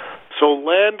 So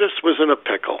Landis was in a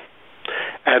pickle,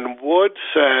 and Wood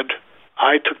said,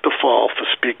 I took the fall for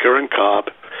Speaker and Cobb.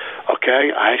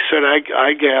 Okay, I said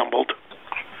I gambled.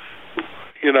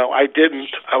 I didn't.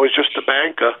 I was just a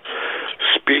banker.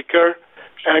 Speaker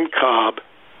and Cobb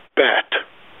bet,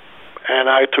 and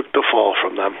I took the fall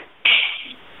from them.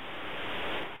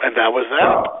 And that was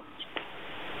that.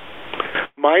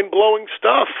 Mind-blowing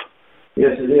stuff.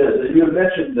 Yes, it is. You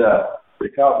mentioned the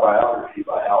Cobb biography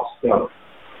by Al Stump.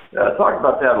 Talk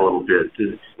about that a little bit.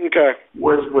 Okay.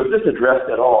 Was this addressed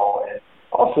at all? And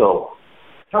also,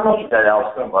 how much of that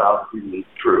Al Stump biography is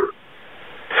true?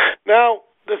 Now,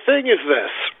 the thing is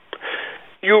this.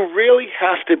 You really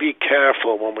have to be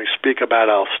careful when we speak about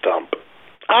Al Stump.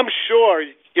 I'm sure,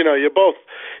 you're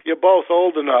both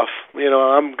old enough.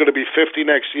 I'm going to be 50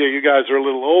 next year. You guys are a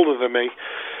little older than me.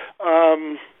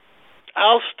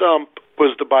 Al Stump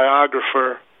was the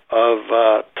biographer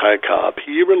of Ty Cobb.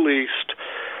 He released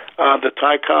the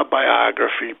Ty Cobb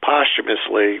biography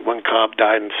posthumously when Cobb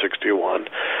died in 1961.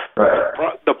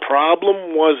 Right. The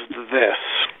problem was this,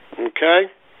 okay?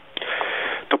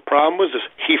 The problem was this.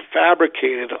 He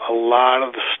fabricated a lot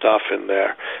of the stuff in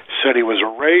there. Said he was a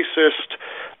racist,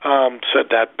 said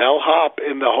that bellhop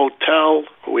in the hotel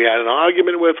who we had an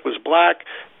argument with was black.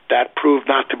 That proved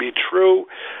not to be true.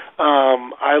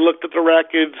 I looked at the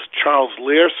records. Charles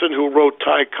Learson, who wrote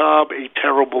Ty Cobb, A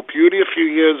Terrible Beauty, a few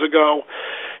years ago,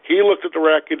 he looked at the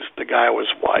records. The guy was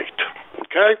white.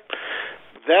 Okay?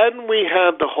 Then we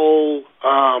had the whole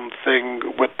thing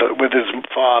with his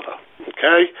father.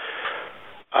 Okay?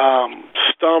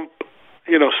 Stump,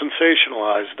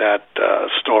 sensationalized that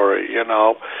story.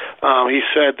 He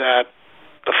said that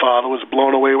the father was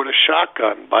blown away with a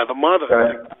shotgun by the mother.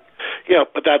 Right. Yeah,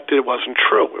 but it wasn't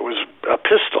true. It was a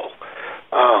pistol.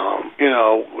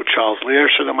 Charles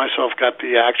Learson and myself got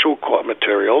the actual court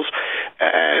materials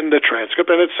and the transcript,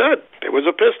 and it said it was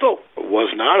a pistol. It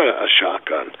was not a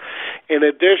shotgun. In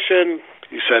addition,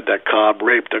 he said that Cobb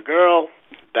raped a girl.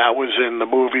 That was in the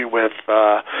movie with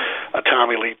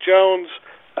Tommy Lee Jones.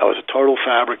 That was a total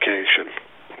fabrication.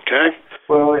 Okay?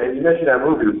 Well, you mentioned that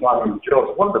movie with Tommy Lee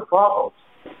Jones. One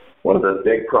of the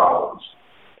big problems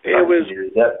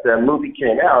is that movie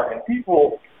came out, and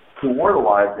people who weren't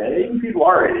alive then, even people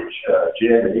our age,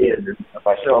 Jim and Ian and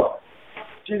myself,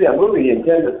 see that movie and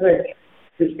tend to think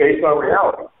it's based on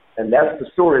reality. And that's the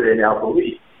story they now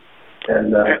believe.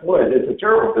 And it's a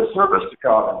terrible disservice to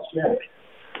Cobb and his family.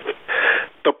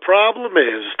 The problem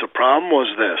was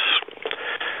this.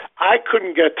 I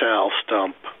couldn't get to Al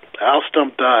Stump. Al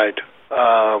Stump died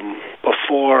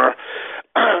before,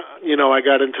 I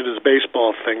got into this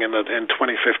baseball thing in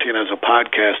 2015 as a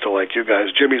podcaster like you guys.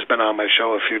 Jimmy's been on my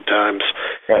show a few times.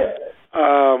 Right.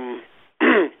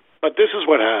 But this is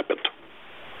what happened.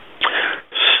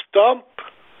 Stump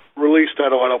released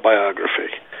that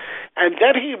autobiography. And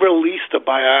then he released a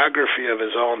biography of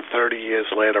his own 30 years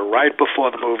later, right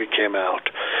before the movie came out,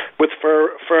 with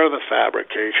further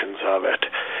fabrications of it.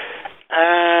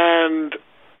 And,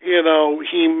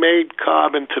 he made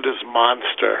Cobb into this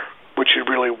monster, which he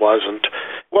really wasn't.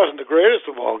 He wasn't the greatest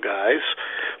of all guys,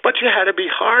 but you had to be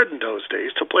hard in those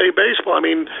days to play baseball. I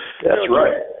mean, that's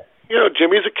right.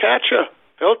 Jimmy's a catcher.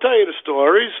 He'll tell you the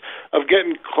stories of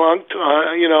getting clunked,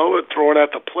 thrown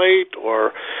at the plate,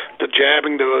 or the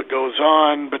jabbing that goes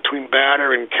on between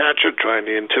batter and catcher, trying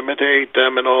to intimidate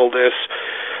them and all this.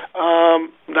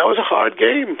 That was a hard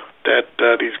game that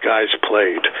these guys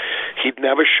played. He'd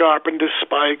never sharpened his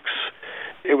spikes.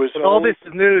 It was all this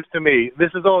is news to me.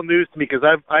 This is all news to me because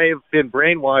I have been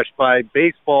brainwashed by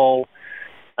baseball,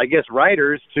 I guess,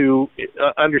 writers to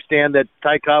understand that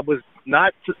Ty Cobb was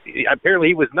not. Apparently,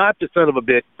 he was not the son of a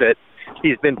bitch that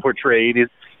he's been portrayed.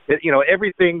 His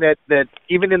everything that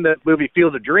even in the movie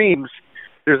Field of Dreams,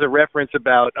 there's a reference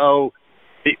about Ty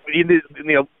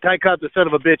Cobb's a son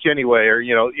of a bitch anyway, or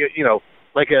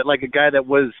like a guy that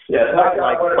was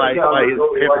liked by his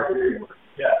parents.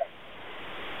 Yeah.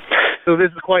 So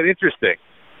this is quite interesting.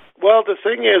 Well, the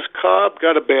thing is, Cobb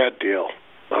got a bad deal.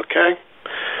 Okay.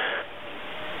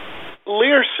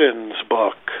 Learson's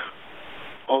book,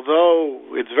 although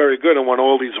it's very good and won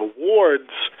all these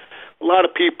awards, a lot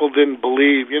of people didn't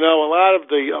believe. A lot of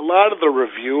the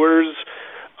reviewers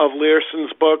of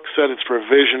Learson's book said it's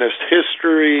revisionist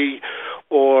history,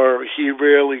 or he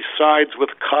really sides with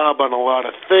Cobb on a lot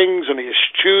of things, and he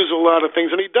eschews a lot of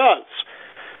things, and he does.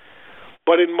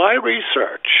 But in my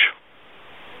research,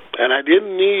 and I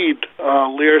didn't need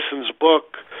Learson's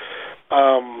book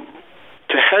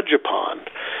to hedge upon,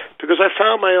 because I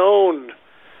found my own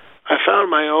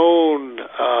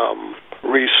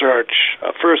research,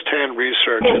 firsthand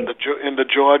research in the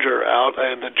Georgia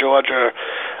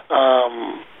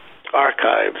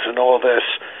archives and all this.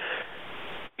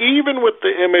 Even with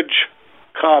the image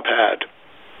Cobb had,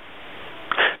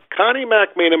 Connie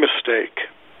Mack made a mistake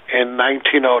in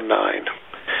 1909.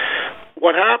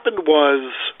 What happened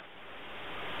was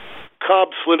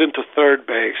Cobb slid into third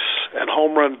base, and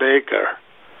Home Run Baker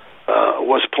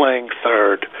was playing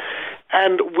third.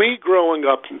 And we, growing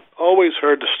up, always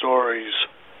heard the stories.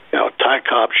 Ty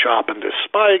Cobb sharpened his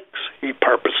spikes. He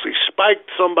purposely spiked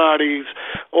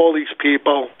all these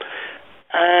people,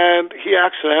 and he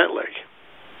accidentally,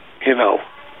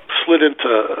 slid into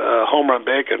Home Run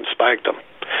Baker and spiked him.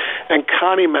 And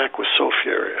Connie Mack was so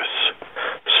furious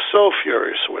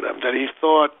with him that he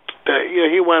thought that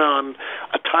he went on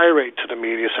a tirade to the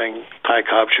media saying Ty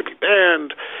Cobb should be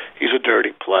banned. He's a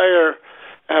dirty player,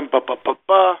 and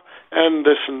and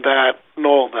this and that and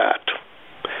all that.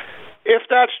 If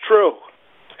that's true,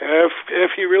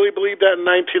 if he really believed that in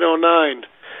 1909,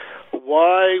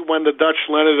 why, when the Dutch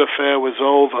Leonard affair was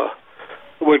over,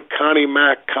 would Connie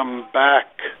Mack come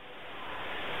back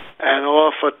and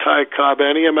offer Ty Cobb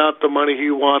any amount of money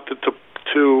he wanted to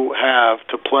have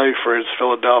to play for his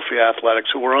Philadelphia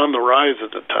Athletics, who were on the rise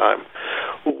at the time?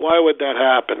 Why would that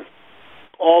happen?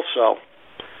 Also,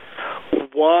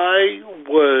 why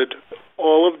would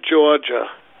all of Georgia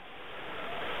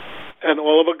and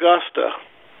all of Augusta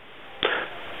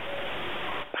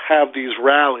have these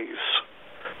rallies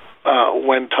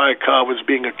when Ty Cobb was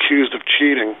being accused of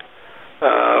cheating,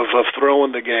 of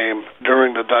throwing the game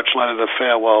during the Dutch Leonard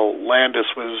affair while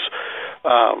Landis was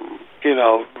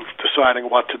deciding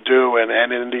what to do, and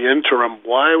in the interim,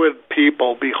 why would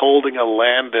people be holding a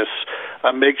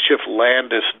makeshift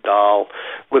Landis doll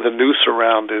with a noose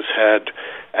around his head,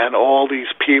 and all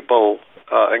these people,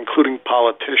 including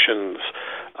politicians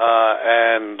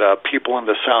and people in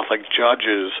the South, like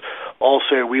judges, all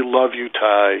say, "We love you,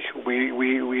 Ty. We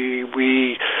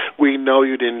know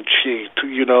you didn't cheat.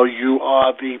 You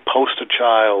are the poster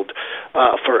child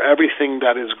for everything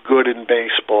that is good in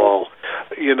baseball."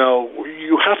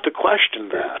 You have to question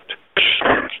that.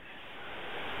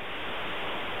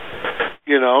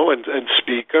 And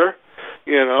Speaker,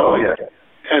 Oh, yeah.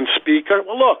 and Speaker.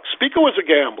 Well, look, Speaker was a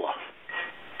gambler.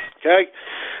 Okay,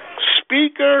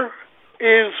 Speaker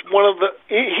is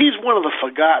he's one of the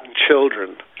forgotten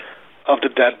children of the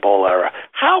dead ball era.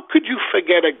 How could you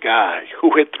forget a guy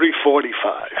who hit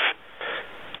 345?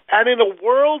 And in a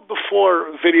world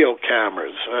before video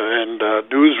cameras and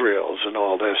newsreels and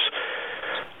all this,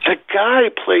 the guy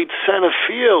played center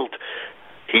field.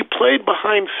 He played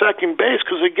behind second base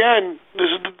because, again,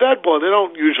 this is the dead ball. They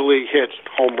don't usually hit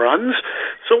home runs.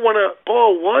 So when a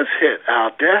ball was hit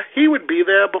out there, he would be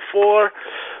there before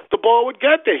the ball would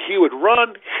get there. He would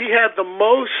run. He had the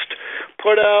most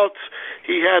putouts.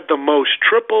 He had the most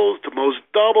triples, the most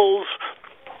doubles.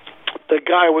 The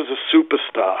guy was a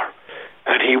superstar.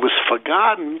 And he was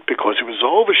forgotten because he was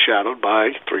overshadowed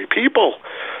by three people: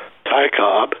 Ty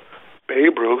Cobb,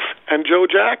 Babe Ruth, and Joe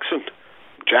Jackson.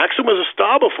 Jackson was a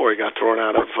star before he got thrown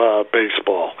out of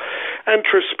baseball. And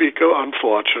Speaker,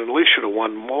 unfortunately, should have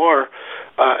won more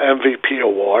MVP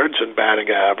awards and batting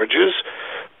averages.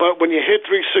 But when you hit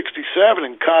 367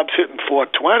 and Cobb's hitting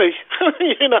 420,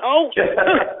 hey,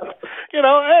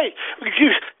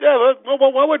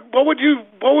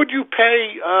 what would you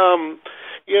pay?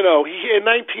 In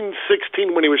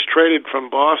 1916, when he was traded from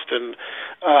Boston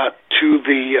to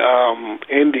the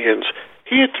Indians,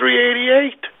 he hit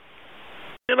 388.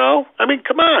 Come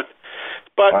on.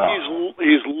 But wow.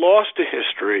 He's lost to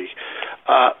history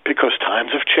because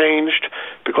times have changed,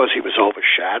 because he was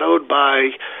overshadowed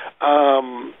by,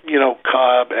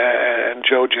 Cobb and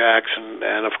Joe Jackson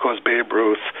and, of course, Babe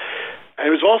Ruth. And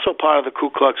he was also part of the Ku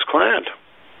Klux Klan.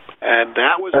 And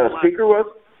that was Speaker was?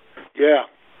 Yeah.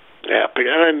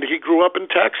 And he grew up in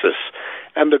Texas.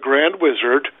 And the Grand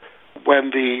Wizard,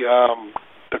 when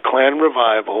the Klan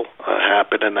revival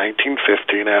happened in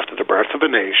 1915 after the birth of a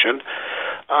nation,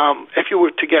 if you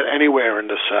were to get anywhere in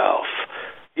the South,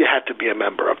 you had to be a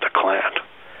member of the Klan.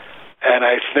 And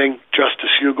I think Justice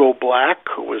Hugo Black,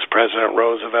 who was President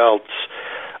Roosevelt's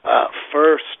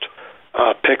first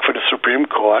pick for the Supreme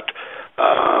Court,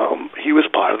 he was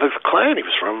part of the Klan. He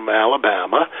was from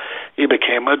Alabama. He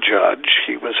became a judge.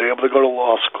 He was able to go to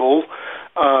law school,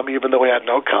 even though he had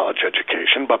no college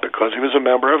education. But because he was a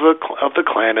member of the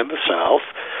Klan in the South,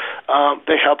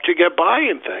 they helped you get by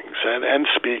in things. And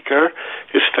Speaker,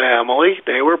 his family,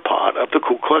 they were part of the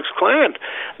Ku Klux Klan.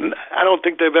 I don't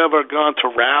think they've ever gone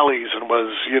to rallies and was,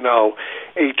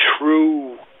 a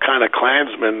true kind of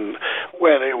Klansman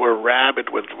where they were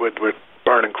rabid with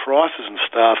burning crosses and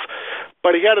stuff.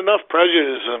 But he had enough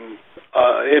prejudice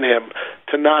in him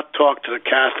to not talk to the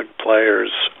Catholic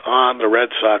players on the Red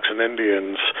Sox and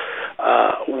Indians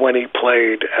when he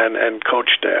played and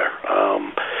coached there.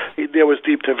 There was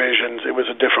deep divisions. It was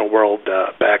a different world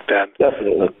back then.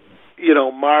 Definitely.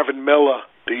 Marvin Miller,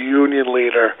 the union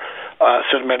leader,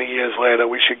 said many years later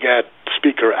we should get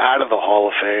Speaker out of the Hall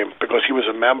of Fame because he was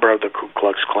a member of the Ku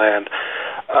Klux Klan.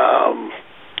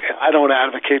 I don't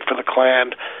advocate for the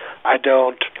Klan. I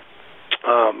don't,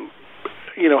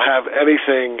 have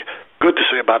anything good to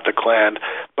say about the Klan.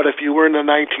 But if you were in the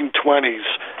 1920s,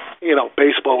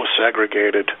 baseball was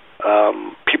segregated.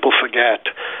 People forget.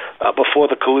 Before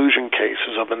the collusion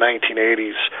cases of the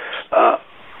 1980s,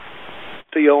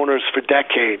 the owners for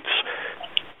decades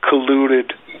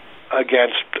colluded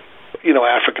against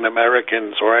African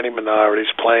Americans or any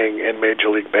minorities playing in Major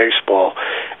League Baseball.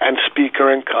 And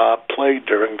Speaker and Cobb played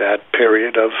during that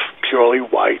period of purely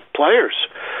white players.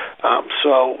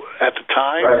 So at the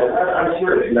time... Right. I'm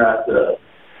certainly not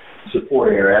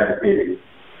supporting or advocating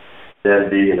them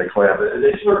being in the Klan, but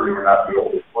they certainly were not the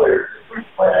only players in the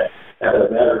Klan. As a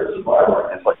matter of survival,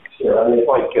 it's like you said. It's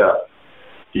like,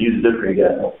 to use a different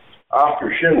example,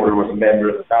 Oscar Schindler was a member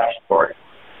of the Nazi Party.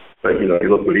 But, you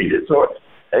look what he did. So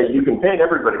you can paint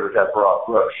everybody with that broad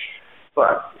brush,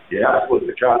 but you have to look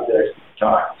at the context of the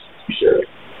times, you said.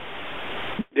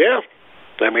 Yeah.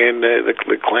 I mean,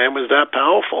 the Klan was that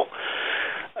powerful.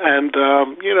 And,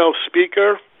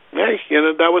 Speaker,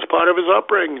 that was part of his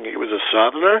upbringing. He was a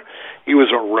Southerner. He was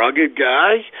a rugged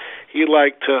guy. He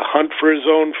liked to hunt for his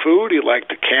own food. He liked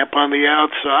to camp on the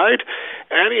outside.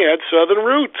 And he had Southern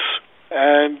roots.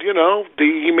 And,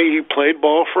 he played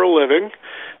ball for a living,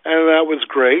 and that was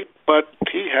great. But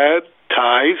he had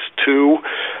ties to,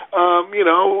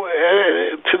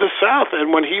 to the South.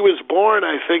 And when he was born,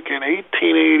 I think in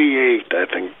 1888,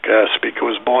 Speaker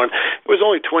was born. It was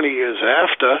only 20 years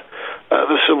after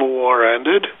the Civil War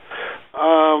ended.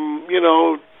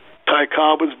 Ty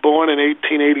Cobb was born in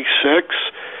 1886.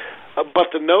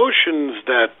 But the notions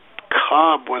that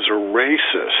Cobb was a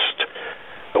racist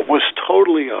was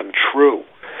totally untrue.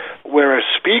 Whereas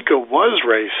Speaker was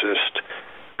racist,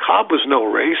 Cobb was no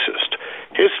racist.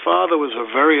 His father was a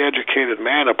very educated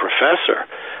man, a professor,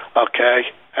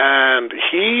 okay? And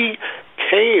he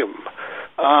came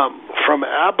from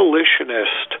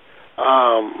abolitionist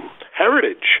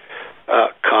heritage,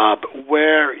 Cobb,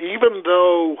 where even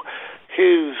though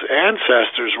his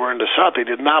ancestors were in the South, they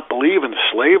did not believe in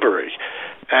slavery.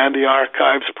 And the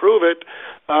archives prove it,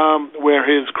 where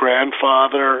his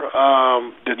grandfather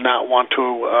did not want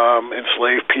to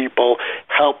enslave people,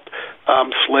 helped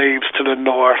slaves to the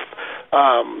north,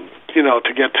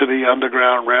 to get to the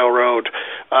Underground Railroad.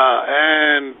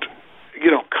 And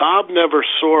Cobb never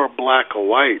saw black or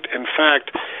white. In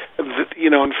fact,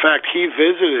 he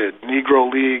visited Negro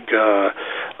League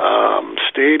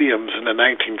stadiums in the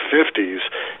 1950s,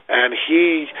 and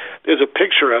there's a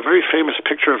very famous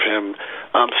picture of him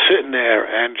sitting there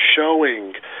and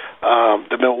showing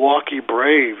the Milwaukee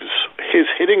Braves his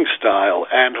hitting style,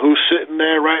 and who's sitting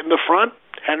there right in the front?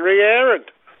 Henry Aaron.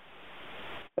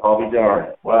 I'll be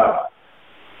darned. Wow.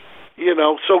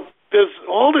 So there's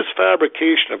all this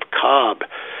fabrication of Cobb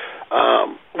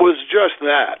was just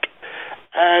that.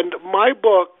 And my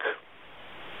book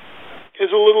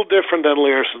is a little different than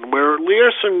Learson, where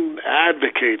Learson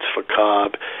advocates for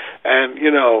Cobb and,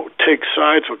 takes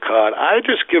sides with Cobb. I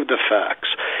just give the facts.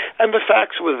 And the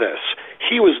facts were this.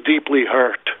 He was deeply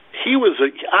hurt.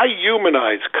 I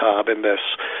humanized Cobb in this,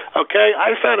 okay?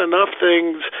 I found enough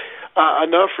things,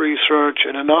 enough research,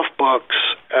 and enough books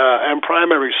and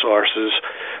primary sources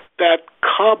that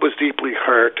Cobb was deeply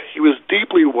hurt. He was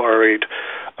deeply worried.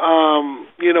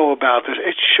 about this.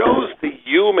 It shows the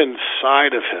human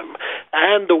side of him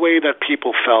and the way that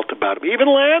people felt about him. Even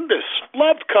Landis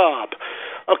loved Cobb.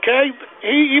 Okay,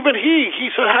 he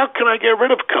said, "How can I get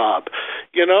rid of Cobb?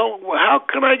 How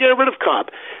can I get rid of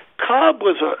Cobb?" Cobb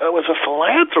was a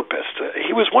philanthropist.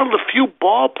 He was one of the few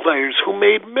ball players who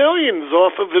made millions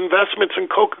off of investments in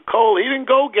Coca-Cola. He didn't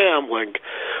go gambling.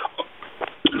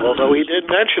 Although he did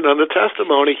mention on the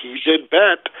testimony he did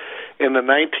bet in the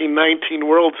 1919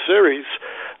 World Series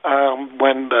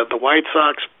when the White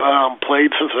Sox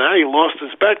played Cincinnati. He lost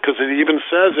his bet because it even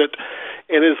says it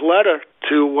in his letter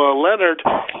to Leonard.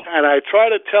 And I try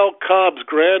to tell Cobb's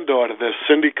granddaughter this,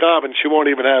 Cindy Cobb, and she won't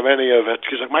even have any of it.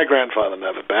 She's like, "My grandfather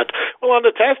never bet." Well, on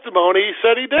the testimony, he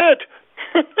said he did.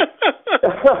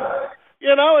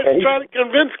 And trying to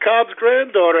convince Cobb's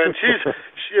granddaughter, and she's, him,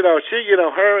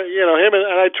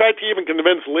 and I tried to even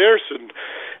convince Learson,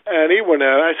 and he went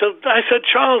out. I said,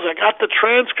 "Charles, I got the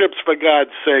transcripts, for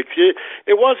God's sake.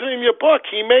 It wasn't in your book.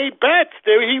 He made bets.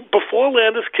 Before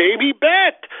Landis came, he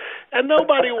bet, and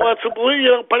nobody wants to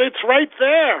believe, but it's right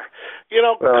there.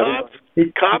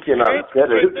 Cobb's came out and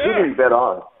said it. Who did he bet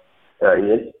on?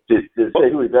 Did it say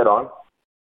who he bet on?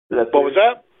 What was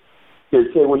that? Did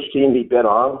it say which team he bet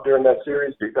on during that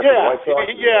series? He bet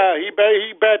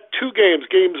two games.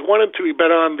 Games 1 and 2, he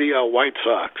bet on the White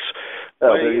Sox.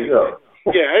 Oh, there you go.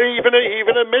 Yeah, and he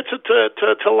even admits it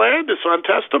to Landis on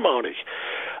testimony.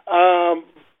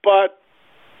 But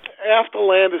after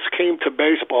Landis came to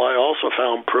baseball, I also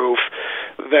found proof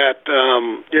that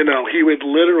he would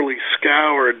literally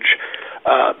scourge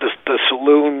the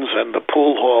saloons and the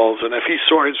pool halls, and if he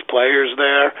saw his players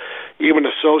there, even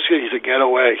associate, he said, "Get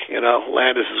away."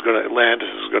 Landis is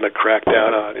gonna crack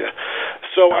down on you.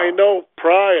 So I know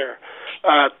prior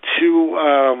to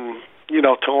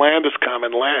Landis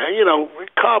coming,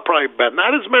 Cobb probably bet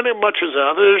not as much as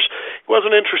others. He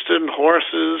wasn't interested in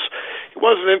horses. He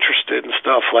wasn't interested in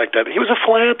stuff like that. He was a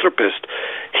philanthropist.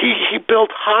 He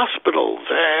built hospitals,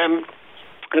 and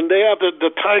they have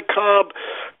the Ty Cobb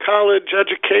College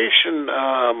Education,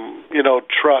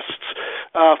 trusts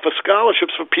for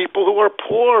scholarships for people who are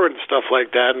poor and stuff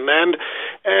like that, and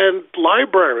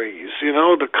libraries,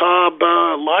 the Cobb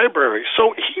library.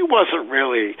 So he wasn't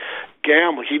really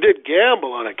gambling. He did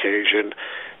gamble on occasion,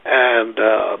 and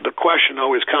the question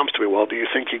always comes to me, well, do you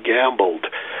think he gambled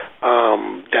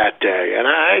that day? And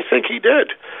I think he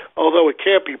did, although it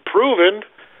can't be proven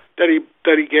that he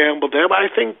gambled there. But I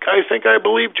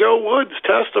believe Joe Wood's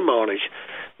testimony,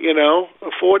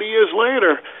 40 years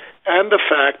later, and the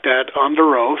fact that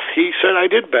under oath he said, I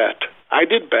did bet on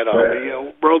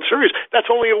the World Series. That's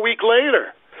only a week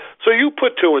later. So you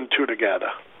put 2 and 2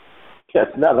 together. Yeah,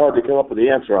 it's not hard to come up with the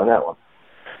answer on that one.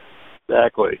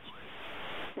 Exactly.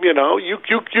 You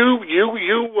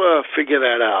figure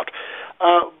that out.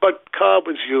 But Cobb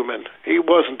was human. He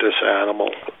wasn't this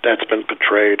animal that's been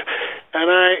portrayed.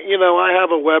 And I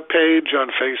have a web page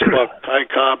on Facebook, Ty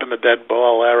Cobb in the Dead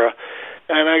Ball Era,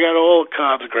 and I got all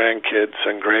Cobb's grandkids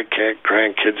and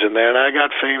great-grandkids in there, and I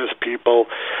got famous people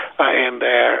in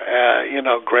there,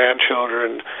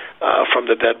 grandchildren from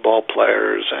the dead ball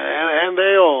players, and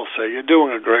they all say, you're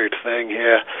doing a great thing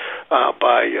here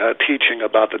by teaching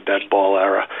about the dead ball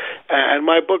era. And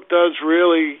my book does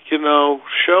really,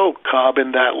 show Cobb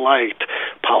in that light.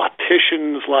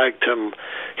 Politicians liked him.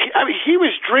 He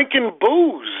was drinking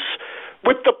booze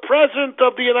with the President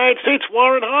of the United States,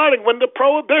 Warren Harding, when the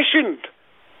Prohibition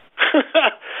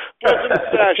was in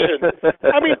session.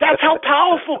 That's how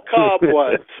powerful Cobb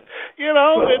was.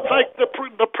 It's like the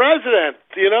president.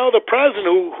 The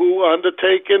president who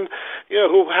undertaken,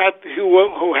 who had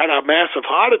a massive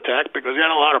heart attack because he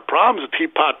had a lot of problems. The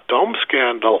Teapot Dome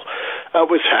scandal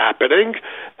was happening,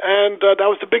 and that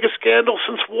was the biggest scandal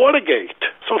since Watergate.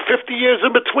 So 50 years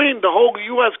in between, the whole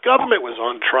U.S. government was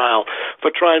on trial for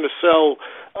trying to sell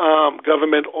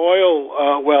government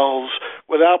oil wells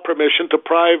without permission to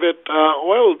private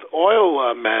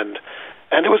oil men.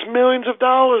 And there was millions of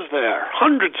dollars there,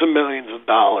 hundreds of millions of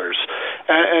dollars.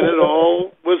 And it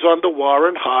all was under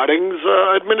Warren Harding's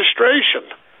administration.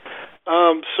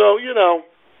 Cobb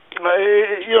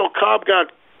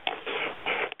got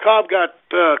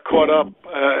caught up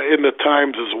in the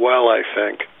times as well, I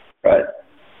think. Right.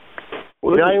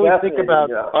 Well, I always think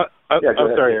about. I'm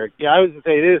sorry, Eric. Yeah, I was going to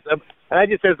say this. And I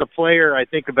just, as a player, I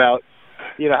think about,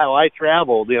 how I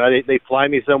traveled. They fly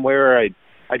me somewhere.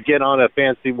 I'd get on a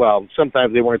fancy. Well,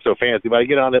 sometimes they weren't so fancy, but I'd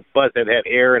get on a bus that had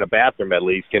air and a bathroom at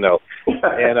least, and I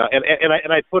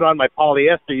put on my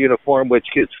polyester uniform, which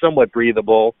is somewhat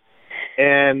breathable,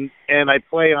 and I'd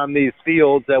play on these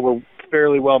fields that were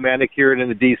fairly well manicured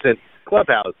in a decent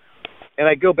clubhouse. And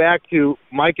I go back to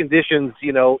my conditions,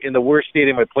 you know, in the worst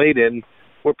stadium I played in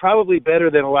were probably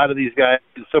better than a lot of these guys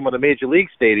in some of the major league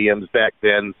stadiums back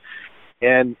then.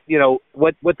 And, you know,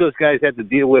 what those guys had to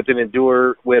deal with and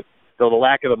endure with the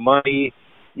lack of the money,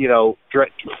 you know,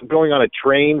 going on a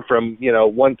train from, you know,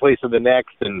 one place to the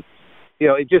next. And, you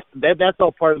know, it just, that's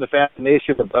all part of the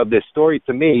fascination of this story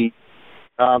to me.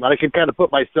 And I can kind of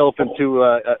put myself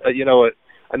into, you know,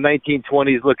 a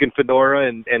 1920s looking fedora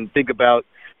and think about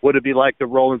what it'd be like to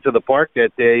roll into the park that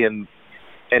day and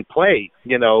play,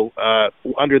 you know,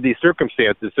 under these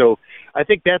circumstances. So I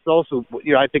think that's also,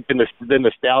 you know, I think the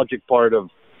nostalgic part of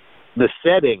the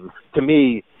setting to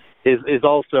me is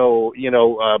also, you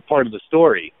know, part of the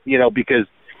story, you know, because,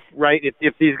 right,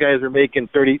 if these guys are making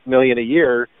 $30 million a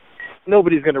year,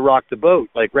 nobody's going to rock the boat.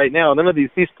 Like right now, none of these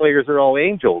players are all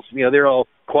angels. You know, they're all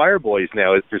choir boys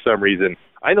now for some reason.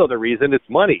 I know the reason. It's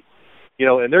money. You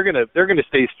know, and they're gonna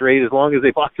stay straight as long as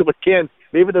they possibly can.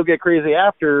 Maybe they'll get crazy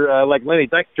after, like Lenny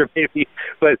Dykstra, maybe.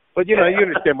 But you know, you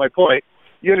understand my point.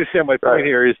 You understand my point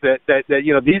here is that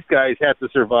you know these guys have to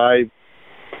survive.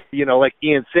 You know, like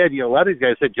Ian said, you know, a lot of these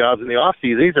guys had jobs in the off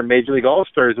season. These are major league all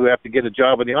stars who have to get a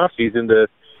job in the off season to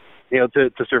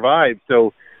survive.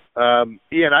 So,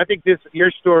 Ian, I think this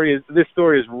story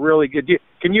is really good.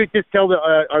 Can you just tell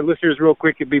our listeners real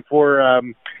quick before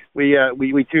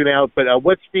we tune out? But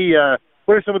what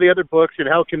are some of the other books, and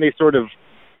how can they sort of?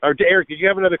 Or Eric, did you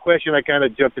have another question? I kind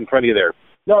of jumped in front of you there.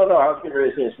 No, I was going to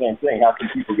say the same thing. How can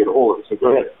people get a hold of it? So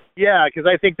go ahead. Yeah, because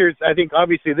I think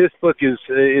obviously this book is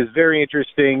very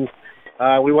interesting.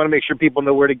 We want to make sure people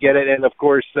know where to get it, and of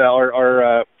course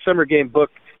our Summer Game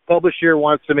book publisher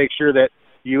wants to make sure that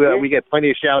we get plenty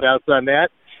of shout outs on that.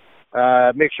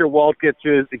 Make sure Walt gets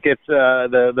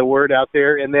the word out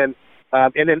there, and then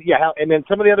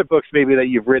some of the other books maybe that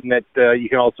you've written that you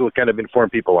can also kind of inform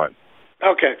people on.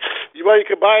 Okay. Well, you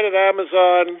can buy it at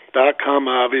Amazon.com,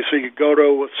 obviously. You go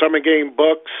to Summer Game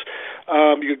Books.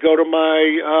 You go to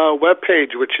my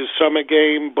webpage, which is Summer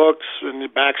Game Books and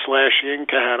 /Ian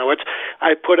Kahanowitz.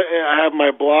 I have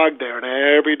my blog there, and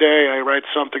every day I write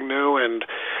something new, and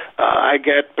I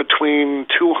get between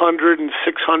 200 and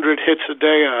 600 hits a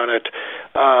day on it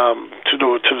to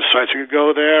the site. So you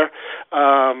go there.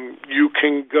 You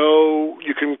can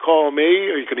call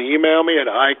me, or you can email me at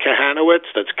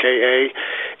ikahanowitz, that's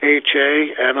KAHANOWITZ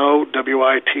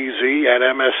at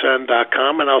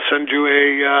MSN.com, and I'll send you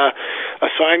a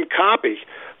signed copy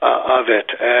of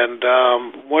it. And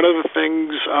one of the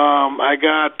things, I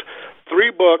got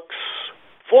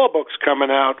 4 books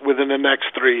coming out within the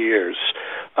next 3 years.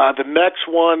 The next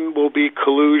one will be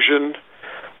Collusion,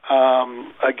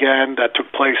 again, that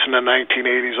took place in the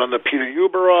 1980s on the Peter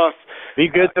Ueberroth. Be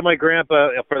good to my grandpa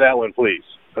for that one, please.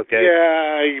 Okay.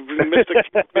 Yeah, Mr.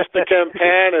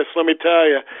 Campanis, let me tell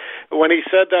you, when he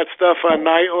said that stuff on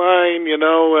Nightline, you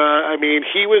know, I mean,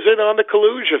 he was in on the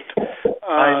collusion.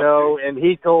 I know, and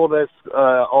he told us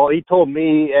he told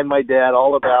me and my dad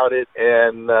all about it,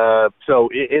 and so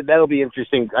that'll be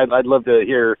interesting. I'd love to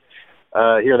hear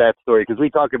that story, because we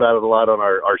talk about it a lot on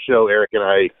our show, Eric and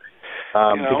I,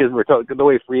 because we're talking the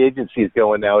way free agency is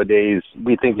going nowadays.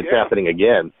 We think it's happening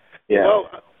again. Yeah. Well,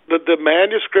 the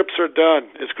manuscripts are done.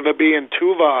 It's going to be in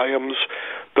 2 volumes.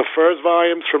 The first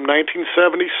volume's from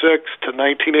 1976 to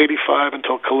 1985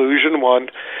 until Collusion 1,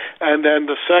 and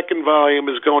then the second volume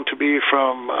is going to be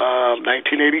from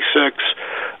 1986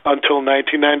 until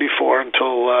 1994,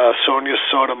 until Sonia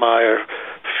Sotomayor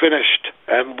finished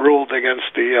and ruled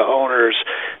against the owners,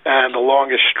 and the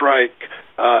longest strike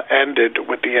ended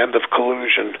with the end of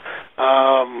Collusion.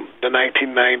 The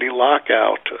 1990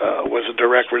 lockout was a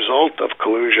direct result of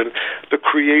Collusion. The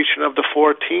creation of the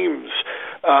 4 teams,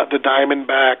 the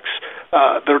Diamondbacks,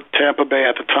 the Tampa Bay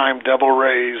at the time Devil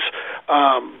Rays,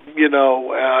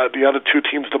 the other 2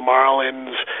 teams, the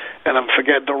Marlins, and I'm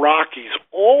forgetting the Rockies.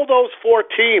 All those 4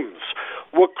 teams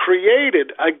were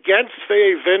created against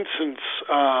Fay Vincent's,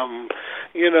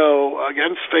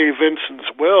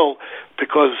 will,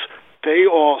 because they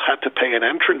all had to pay an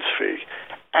entrance fee.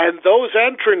 And those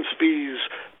entrance fees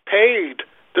paid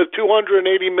the $280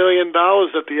 million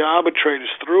that the arbitrators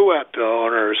threw at the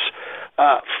owners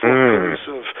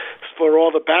for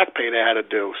all the back pay they had to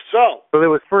do. So it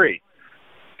was free.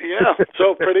 Yeah,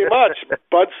 so pretty much.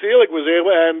 Bud Selig was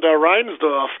able, and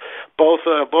Reinsdorf, both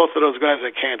of those guys I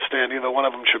can't stand. Either one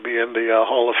of them should be in the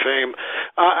Hall of Fame.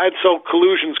 And so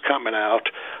Collusion's coming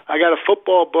out. I got a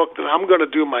football book that I'm going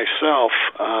to do myself,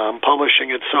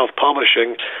 publishing it,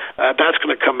 self-publishing. That's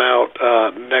going to come out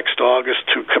next August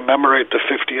to commemorate the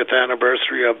 50th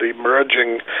anniversary of the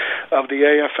merging of the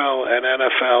AFL and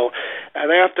NFL.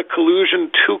 And after Collusion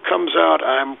 2 comes out,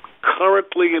 I'm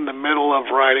currently in the middle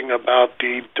of writing about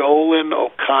the Dolan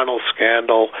O'Connell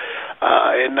scandal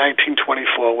in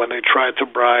 1924 when they tried to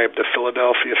bribe the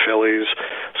Philadelphia Phillies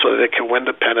so that they could win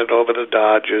the pennant over the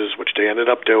Dodgers, which they ended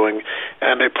up doing,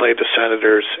 and they played the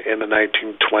Senators in the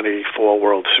 1924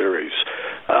 World Series.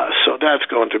 So that's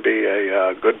going to be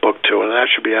a good book too, and that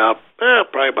should be out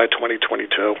probably by 2022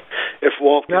 if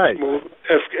Walt gets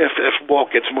if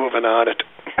Walt gets moving on it.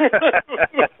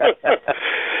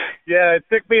 Yeah, it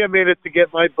took me a minute to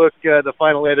get my book, the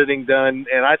final editing done,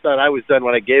 and I thought I was done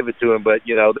when I gave it to him. But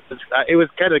it was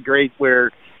kind of great.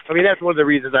 That's one of the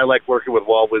reasons I like working with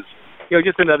Walt was,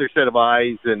 just another set of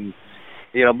eyes and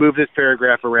move this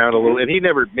paragraph around a little. And he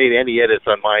never made any edits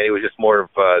on mine. It was just more of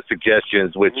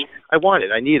suggestions, which I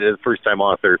wanted. I needed as a first-time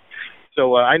author.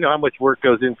 So I know how much work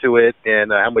goes into it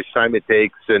and how much time it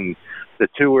takes and the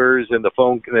tours and the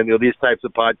phone and these types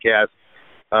of podcasts,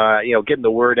 getting the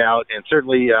word out. And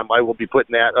certainly I will be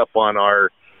putting that up on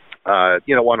our,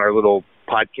 on our little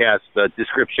podcast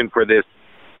description for this.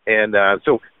 And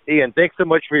so, Ian, thanks so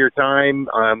much for your time.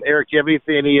 Eric, do you have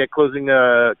any closing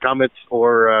comments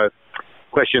or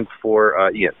questions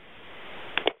for Ian?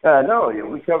 No,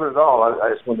 we covered it all.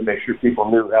 I just wanted to make sure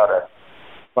people knew how to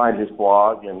find his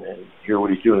blog and hear what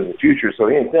he's doing in the future.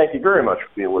 So, Ian, thank you very much for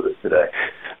being with us today.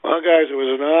 Well, guys, it was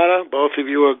an honor. Both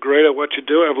of you are great at what you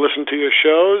do. I've listened to your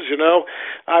shows.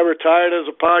 I retired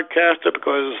as a podcaster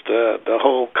because the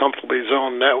whole Comfortably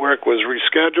Zoned network was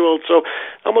rescheduled. So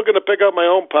I'm looking to pick up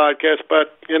my own podcast,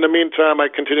 but in the meantime,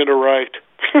 I continue to write.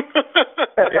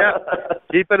 Yeah,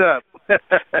 keep it up.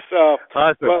 So,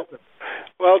 awesome.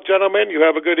 Well, gentlemen, you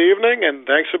have a good evening, and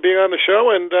thanks for being on the show.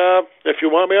 And if you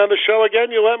want me on the show again,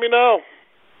 you let me know.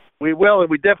 We will, and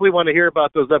we definitely want to hear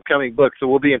about those upcoming books, so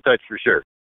we'll be in touch for sure.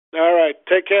 All right.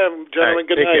 Take care, gentlemen. Right,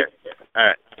 good night.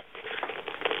 Care.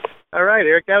 All right,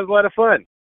 Eric, that was a lot of fun.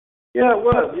 Yeah, it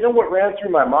was. What ran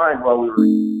through my mind while we were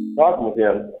talking with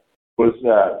him was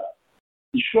the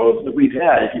shows that we've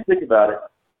had. If you think about it,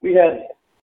 we had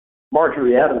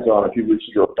Marjorie Adams on a few weeks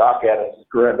ago, Doc Adams'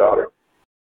 granddaughter.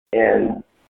 And,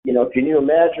 can you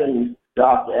imagine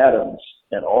Doc Adams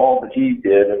and all that he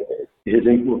did, and his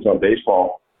influence on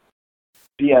baseball?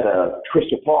 He had a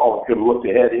crystal ball and could have looked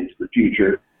ahead into the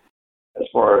future as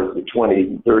far as the 20s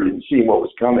and 30s and seeing what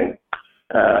was coming,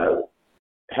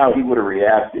 how he would have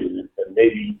reacted. And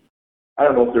maybe, I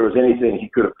don't know if there was anything he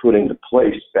could have put into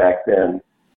place back then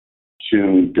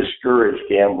to discourage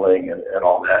gambling and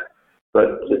all that.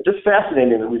 But it's just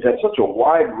fascinating that we've had such a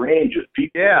wide range of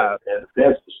people and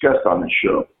events discussed on this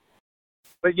show.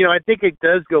 But I think it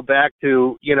does go back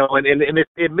to and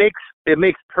it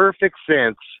makes perfect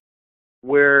sense.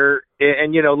 Where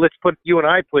let's put you and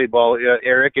I played ball,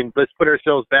 Eric, and let's put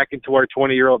ourselves back into our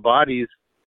 20-year-old bodies,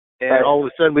 and right. All of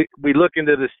a sudden we look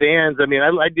into the stands. I mean,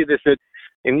 I did this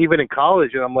and even in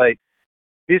college, and I'm like,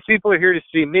 these people are here to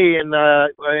see me, and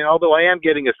although I am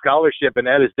getting a scholarship, and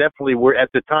that is definitely where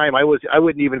at the time I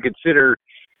wouldn't even consider,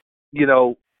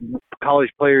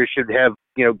 college players should have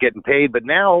getting paid, but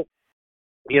now,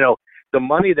 the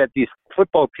money that these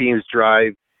football teams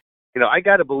drive, I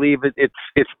got to believe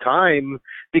it's time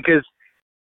because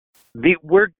that's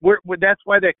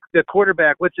why the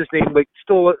quarterback, what's his name, like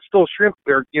stole shrimp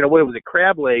or what was it,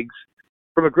 crab legs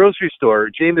from a grocery store,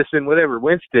 Jameson, whatever,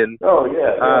 Winston. Oh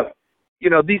yeah.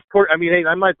 These poor. I mean,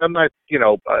 I'm not.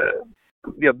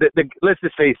 Let's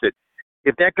just face it.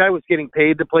 If that guy was getting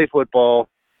paid to play football,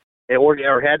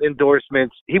 or had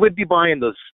endorsements, he would be buying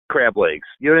those crab legs.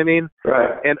 You know what I mean?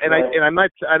 Right. And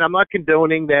I'm not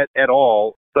condoning that at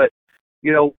all. But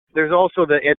there's also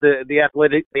the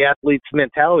athlete's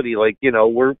mentality. Like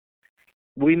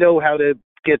we know how to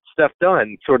get stuff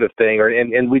done, sort of thing,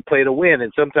 and we play to win.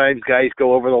 And sometimes guys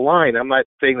go over the line. I'm not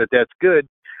saying that that's good.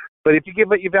 But if you have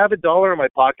 $1 in my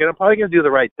pocket, I'm probably going to do the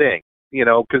right thing,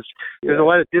 because there's a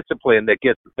lot of discipline that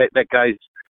gets that guys,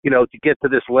 to get to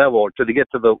this level, to get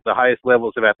to the highest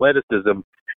levels of athleticism,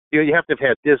 you have to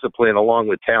have had discipline along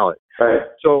with talent. Right.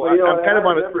 So I'm kind of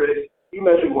on you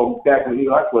mentioned back when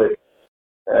I played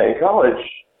in college,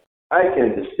 I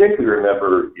can distinctly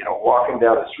remember, walking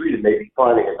down the street and maybe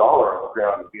finding $1 on the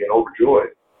ground and being overjoyed.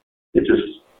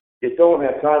 You don't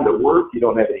have time to work, you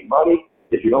don't have any money.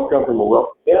 If you don't come from a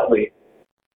wealthy family,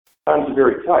 times are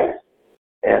very tight.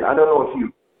 And I don't know if you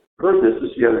heard this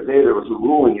the other day. There was a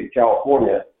ruling in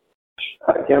California.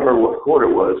 I can't remember what court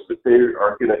it was, but they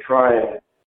are going to try and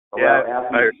allow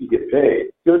athletes to get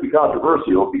paid. It's going to be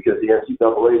controversial because the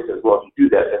NCAA says, well, if you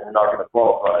do that, then you're not going to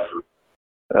qualify for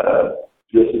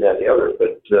this and that and the other.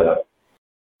 But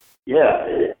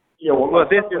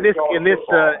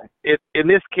in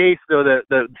this case, though,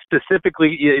 the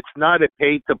specifically, it's not a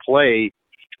pay to play.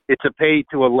 it's a pay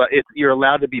to you're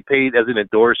allowed to be paid as an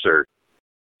endorser.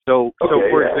 So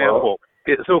for example,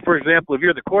 if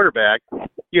you're the quarterback, then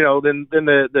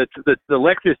the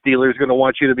Lexus dealer is going to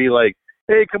want you to be like,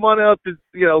 hey, come on out to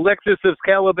Lexus of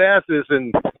Calabasas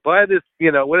and buy this,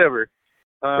 whatever.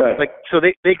 Right. Like, so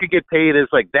they could get paid as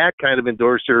like that kind of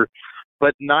endorser,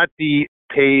 but not be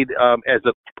paid as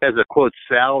a quote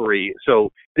salary.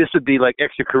 So this would be like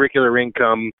extracurricular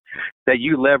income that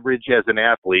you leverage as an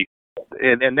athlete,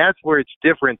 and that's where it's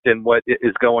different than what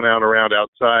is going on around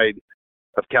outside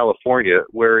of California,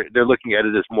 where they're looking at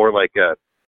it as more like a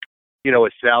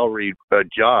salaried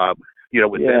job,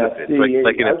 with benefits,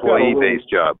 like an employee-based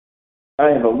job. I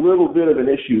have a little bit of an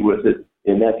issue with it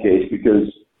in that case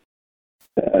because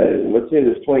let's say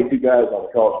there's 22 guys on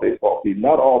the college baseball team.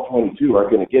 Not all 22 are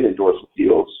going to get endorsement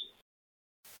deals.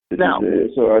 No.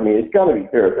 So, I mean, it's got to be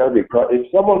fair. It's got to be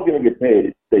if someone's going to get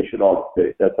paid, they should all get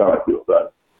paid. That's how I feel about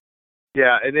it.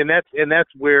 Yeah, and that's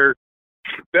where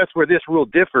this rule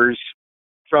differs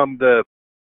from the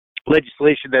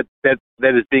legislation that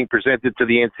is being presented to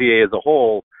the NCAA as a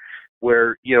whole,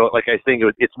 where like I think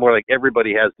it's more like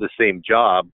everybody has the same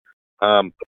job.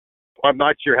 I'm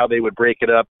not sure how they would break it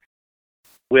up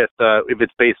with if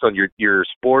it's based on your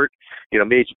sport.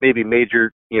 Maybe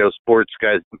major sports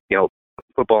guys,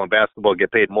 football and basketball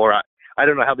get paid more. I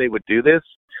don't know how they would do this,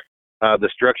 the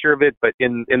structure of it, but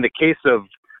in the case of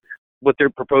what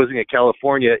they're proposing in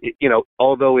California,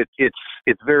 although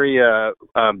it's very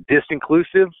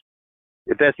disinclusive,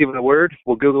 if that's even a word,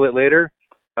 we'll Google it later.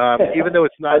 Even though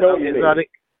it's not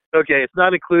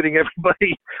including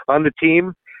everybody on the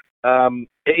team.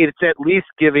 It's at least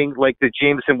giving, like the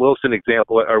Jameson Wilson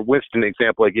example or Winston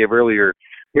example I gave earlier.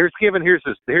 Here's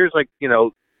like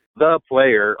the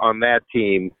player on that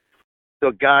team,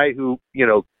 the guy who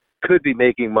could be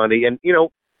making money, and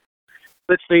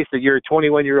let's face it, you're a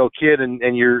 21-year-old kid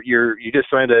and you just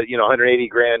signed a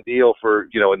 $180,000 deal for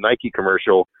a Nike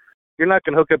commercial. You're not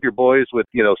going to hook up your boys with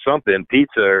something,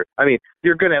 pizza. Or, I mean,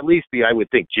 you're going to at least be, I would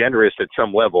think, generous at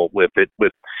some level with it.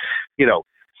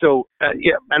 So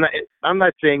yeah, and I'm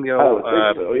not saying I would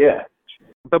think so, yeah.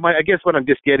 But I guess what I'm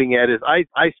just getting at is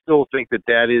I still think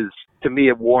that is, to me,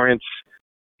 it warrants.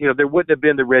 There wouldn't have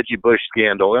been the Reggie Bush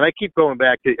scandal, and I keep going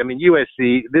back to. I mean,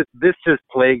 USC. This has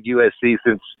plagued USC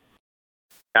since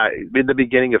in the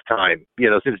beginning of time.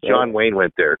 Since John Wayne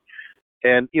went there.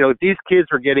 And these kids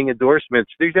were getting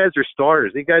endorsements. These guys are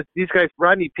stars. These guys.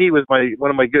 Rodney P was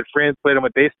one of my good friends. Played on my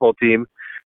baseball team,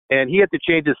 and he had to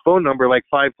change his phone number like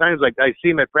 5 times. Like I see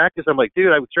him at practice. I'm like,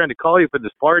 dude, I was trying to call you for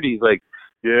this party. He's like,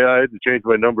 yeah, I had to change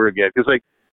my number again because like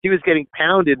he was getting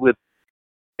pounded with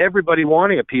everybody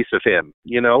wanting a piece of him.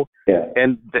 Yeah.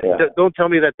 And don't tell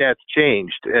me that that's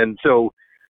changed. And so,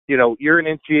 you're an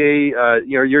NCAA.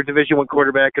 You're a Division I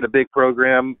quarterback at a big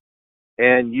program,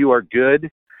 and you are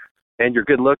good. And you're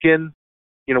good looking,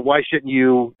 why shouldn't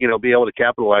you, be able to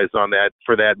capitalize on that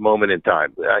for that moment in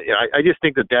time? I just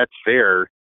think that that's fair.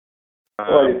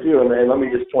 Well, I do, and let me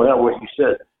just point out what you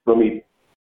said. Let me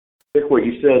pick what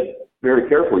you said very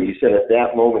carefully. You said at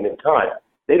that moment in time.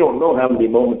 They don't know how many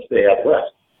moments they have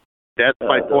left. That's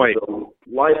my point. The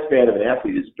lifespan of an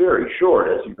athlete is very short,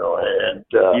 as you know, and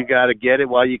you got to get it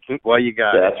while you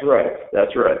got it.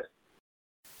 That's right.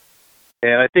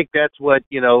 And I think that's what,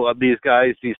 of these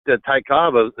guys, the Ty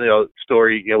Cobb,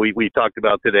 story, we talked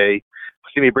about today.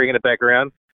 See me bringing it back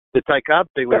around? The Ty Cobb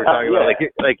thing we were talking about.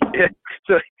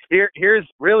 So here's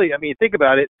really, I mean, think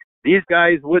about it. These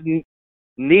guys wouldn't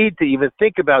need to even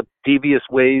think about devious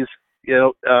ways,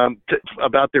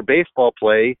 about their baseball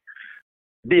play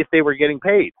if they were getting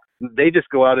paid. They just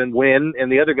go out and win,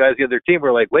 and the other guys, the other team,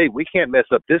 were like, wait, we can't mess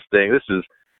up this thing. This is,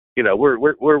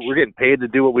 we're getting paid to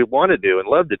do what we want to do and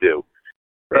love to do.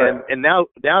 Right. And now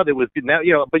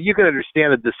but you can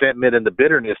understand the resentment and the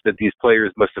bitterness that these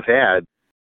players must have had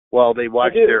while they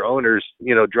watched their owners,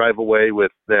 drive away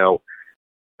with, in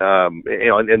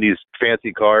these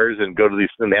fancy cars and go to these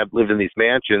and have lived in these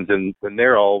mansions and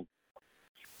they're all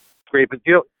great. But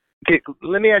okay,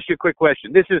 let me ask you a quick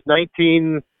question. This is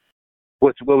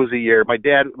what was the year? My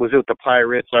dad was with the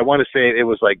Pirates. So I want to say it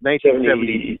was like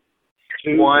 1970.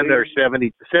 71 or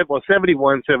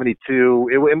 71, 72.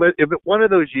 It was one of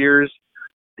those years.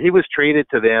 He was traded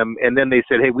to them, and then they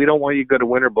said, "Hey, we don't want you to go to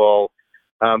Winter Ball,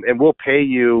 and we'll pay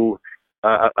you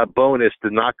a bonus to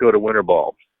not go to Winter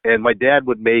Ball." And my dad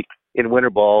would make in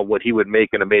Winter Ball what he would make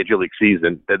in a major league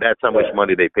season. That's how much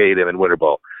money they paid him in Winter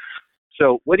Ball.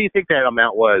 So, what do you think that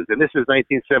amount was? And this is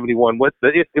 1971.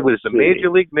 It was the major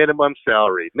league minimum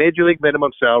salary. Major league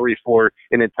minimum salary for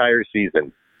an entire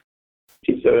season.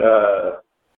 It's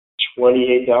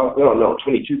 28,000. No,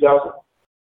 22,000.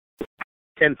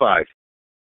 10-5.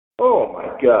 Oh my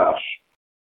gosh.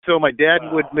 So my dad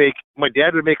would make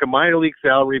a minor league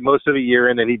salary most of the year,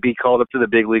 and then he'd be called up to the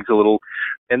big leagues a little,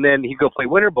 and then he'd go play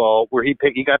winter ball where he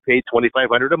got paid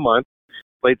 $2,500 a month.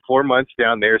 Played 4 months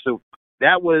down there, so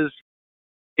that was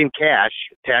in cash,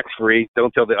 tax free.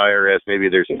 Don't tell the IRS. Maybe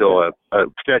there's still a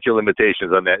statute of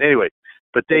limitations on that. Anyway,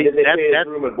 but pay his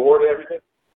room and board and everything.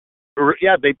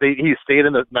 Yeah, he stayed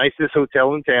in the nicest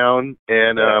hotel in town,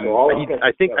 and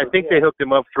I think they hooked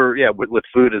him up for with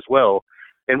food as well.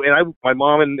 And my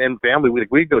mom and family,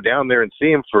 we'd go down there and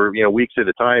see him for weeks at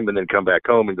a time, and then come back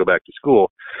home and go back to school.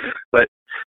 But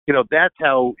that's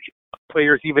how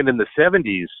players even in the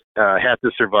 70s had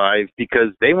to survive,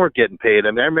 because they weren't getting paid.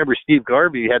 I mean, I remember Steve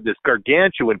Garvey had this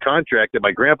gargantuan contract that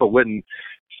my grandpa wouldn't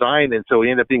sign, and so he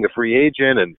ended up being a free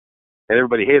agent, and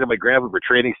everybody hated my grandpa for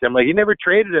trading him. Like, he never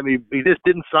traded him. He just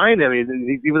didn't sign him.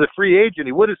 He was a free agent.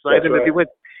 He would have signed him if he went.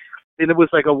 And it was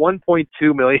like a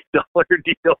 $1.2 million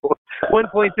deal.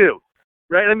 1.2,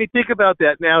 right? I mean, think about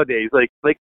that nowadays. Like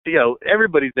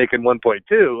everybody's making 1.2.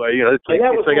 It's like,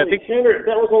 that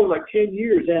was only like 10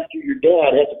 years after your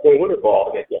dad had to play winter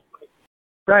ball.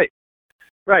 Right.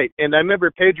 And I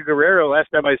remember Pedro Guerrero. Last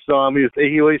time I saw him,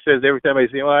 he always says every time I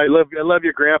see him, I love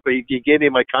your grandpa. He gave me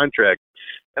my contract,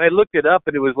 and I looked it up,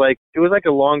 and it was like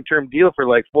a long-term deal for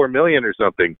like $4 million or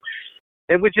something.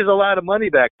 And which is a lot of money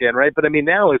back then, right? But I mean,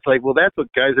 now it's like, well, that's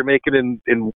what guys are making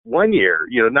in 1 year,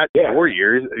 not 4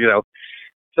 years,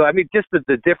 So I mean, just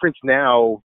the difference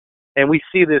now, and we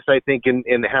see this, I think,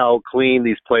 in how clean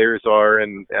these players are,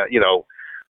 and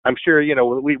I'm sure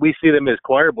we see them as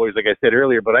choir boys, like I said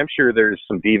earlier, but I'm sure there's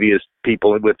some devious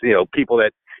people with people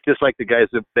that, just like the guys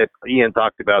that Ian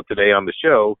talked about today on the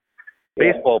show,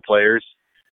 baseball players.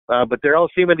 But they're all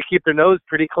seeming to keep their nose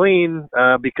pretty clean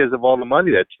because of all the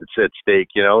money that's at stake,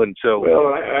 and so.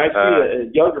 Well, I see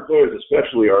that younger players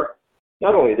especially are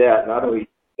not only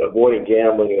avoiding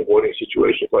gambling and avoiding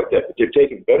situations like that, but they're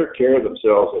taking better care of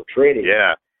themselves and training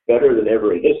better than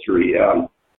ever in history. I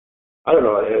don't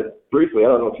know, briefly, I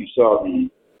don't know if you saw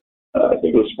I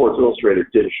think it was Sports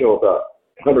Illustrated did a show about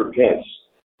Hunter Pence.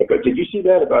 But did you see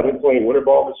that about him playing winter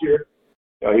ball this year?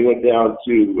 He went down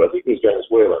to, I think it was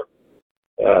Venezuela,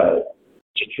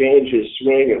 to change his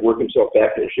swing and work himself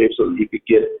back into shape so that he could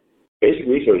get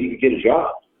a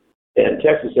job. And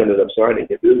Texas ended up signing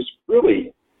him. It was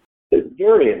really a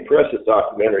very impressive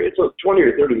documentary. It's 20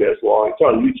 or 30 minutes long. It's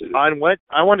on YouTube. On what?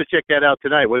 I want to check that out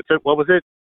tonight. What was it?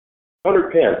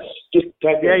 Hunter Pence. Just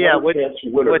type in Hunter Pence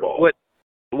winter ball.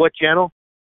 What channel?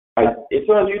 It's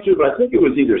on YouTube. I think it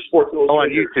was either Sports Illustrated. On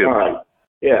YouTube. Or Time.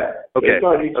 Yeah. Okay. It's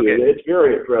on YouTube. Okay. It's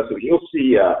very impressive. You'll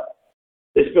see.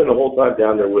 They spend the whole time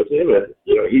down there with him, and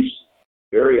he's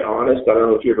very honest. I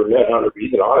don't know if you ever met Hunter, but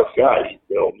he's an honest guy.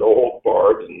 No holds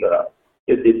barred, and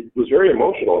it was very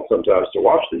emotional sometimes to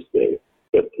watch this thing.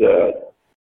 But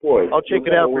boy, I'll check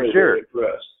it out for sure.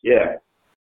 Impressed. Yeah,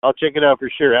 I'll check it out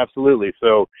for sure. Absolutely.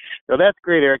 So, that's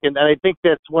great, Eric, and I think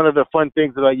that's one of the fun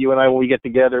things about you and I when we get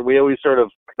together. We always sort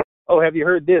of, have you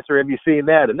heard this or have you seen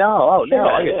that? And I'm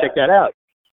gonna check that out.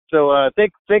 So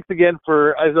thanks again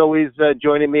for, as always,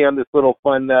 joining me on this little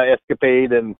fun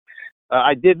escapade. And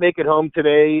I did make it home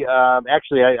today.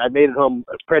 Actually, I made it home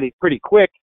pretty quick.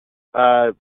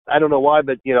 I don't know why,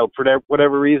 but for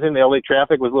whatever reason, LA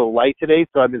traffic was a little light today,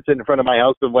 so I've been sitting in front of my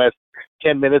house for the last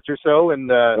 10 minutes or so, and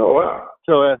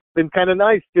so it's been kind of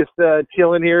nice just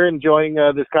chilling here, enjoying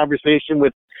this conversation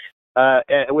with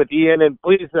Ian. And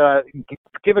please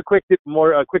give a quick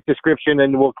description,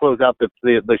 and we'll close out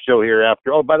the show here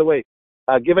after. Oh, by the way,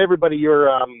 give everybody your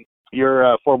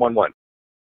 411.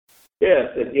 Yes,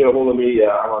 if you hold of me,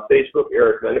 I'm on Facebook,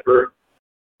 Eric Venneberg,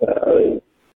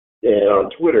 and on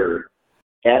Twitter,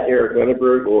 at Eric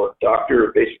Venneberg, or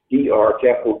Dr. DR,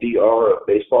 capital DR of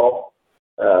baseball.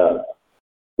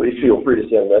 Please feel free to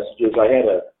send messages. I had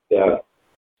a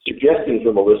suggestion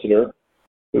from a listener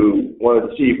who wanted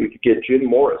to see if we could get Jim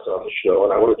Morris on the show,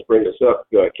 and I wanted to bring this up,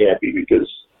 Campy, because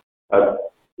I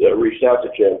reached out to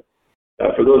Jim.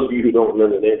 For those of you who don't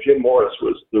remember the name, Jim Morris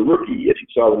was The Rookie, if you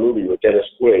saw the movie with Dennis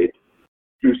Quaid.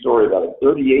 True story about a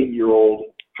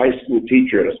 38-year-old high school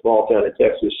teacher in a small town in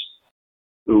Texas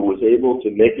who was able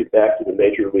to make it back to the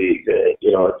major league.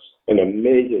 It's an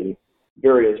amazing,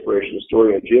 very inspirational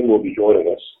story, and Jim will be joining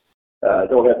us. I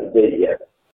don't have the date yet,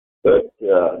 but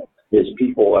his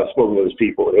people, I've spoken with his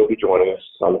people, and he'll be joining us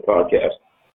on the podcast.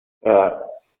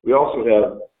 We also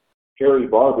have Perry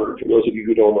Barber. For those of you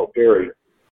who don't know Perry,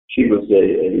 she was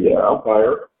a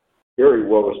umpire, very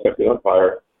well-respected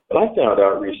umpire. But I found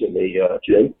out recently,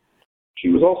 Jim, she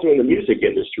was also in the music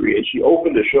industry, and she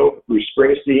opened a show for Bruce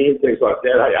Springsteen, things like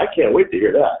that. I can't wait to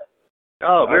hear that.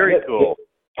 Oh, very cool.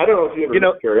 I don't know if you ever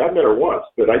met Carrie. I met her once,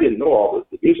 but I didn't know all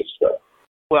the music stuff.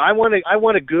 Well, I want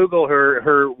to Google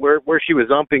her where she was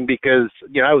umping because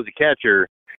I was a catcher,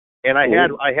 and I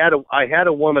had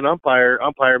a woman umpire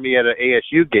me at an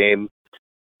ASU game,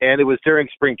 and it was during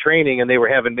spring training, and they were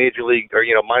having major league or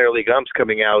minor league umps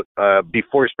coming out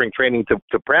before spring training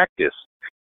to practice.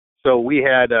 So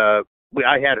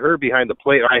I had her behind the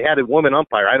plate. I had a woman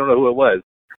umpire. I don't know who it was,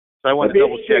 so I wanted to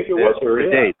double check the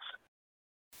dates.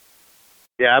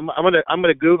 Yeah, I'm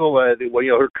gonna Google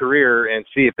her career and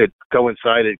see if it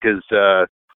coincided because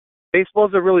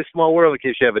baseball's a really small world in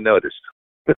case you haven't noticed.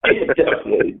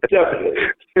 Definitely.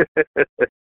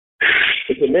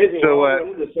 It's amazing. So I'll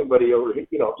run into somebody over,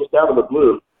 just out of the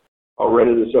blue. I'll run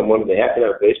into someone and they happen to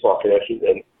have a baseball connection,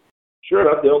 and sure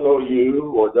enough, they'll know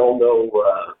you, or they'll know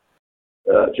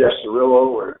Jeff Cirillo,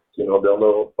 or they'll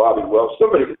know Bobby Welch.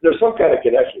 There's some kind of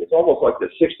connection. It's almost like the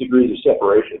 6 degrees of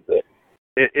separation thing.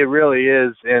 It really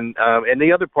is, and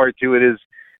the other part to it is,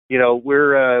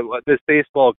 we're this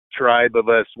baseball tribe of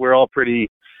us. We're all pretty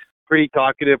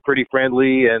talkative, pretty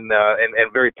friendly, and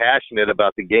very passionate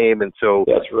about the game. And so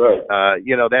that's right.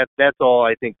 That's all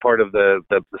I think part of the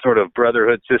sort of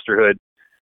brotherhood, sisterhood,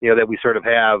 that we sort of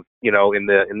have,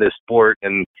 in this sport.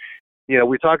 And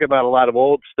we talk about a lot of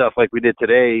old stuff like we did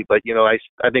today, but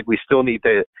I think we still need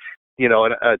to,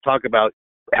 talk about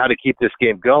how to keep this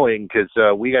game going because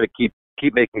we got to keep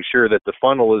making sure that the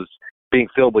funnel is being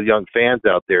filled with young fans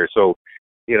out there. So,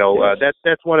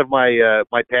 that's one of my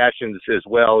passions as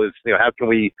well is, how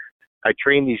can I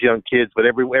train these young kids, but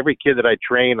every kid that I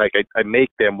train, like I make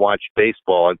them watch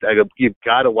baseball. I go, you've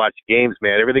got to watch games,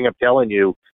 man. Everything I'm telling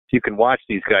you, you can watch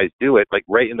these guys do it like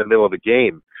right in the middle of a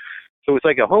game. So it's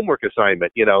like a homework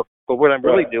assignment, but what I'm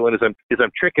really doing is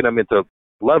I'm tricking them into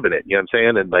loving it. You know what I'm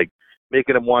saying? And like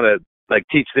making them want to like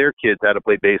teach their kids how to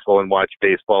play baseball and watch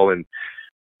baseball and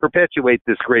perpetuate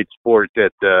this great sport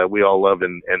that we all love.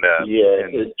 And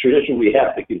it's a tradition we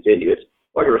have to continue. It's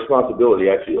like a responsibility,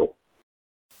 I feel.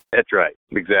 That's right.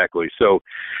 Exactly. So,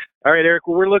 all right, Eric,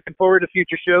 well, we're looking forward to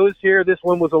future shows here. This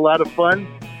one was a lot of fun.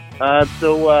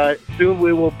 So soon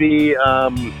we will be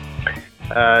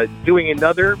doing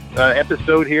another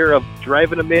episode here of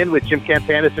Driving Them In with Jim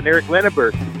Campanis and Eric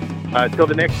Lenneberg. Until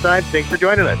the next time, thanks for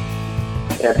joining us.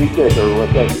 Yeah, be safe, everyone.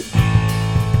 Thank you.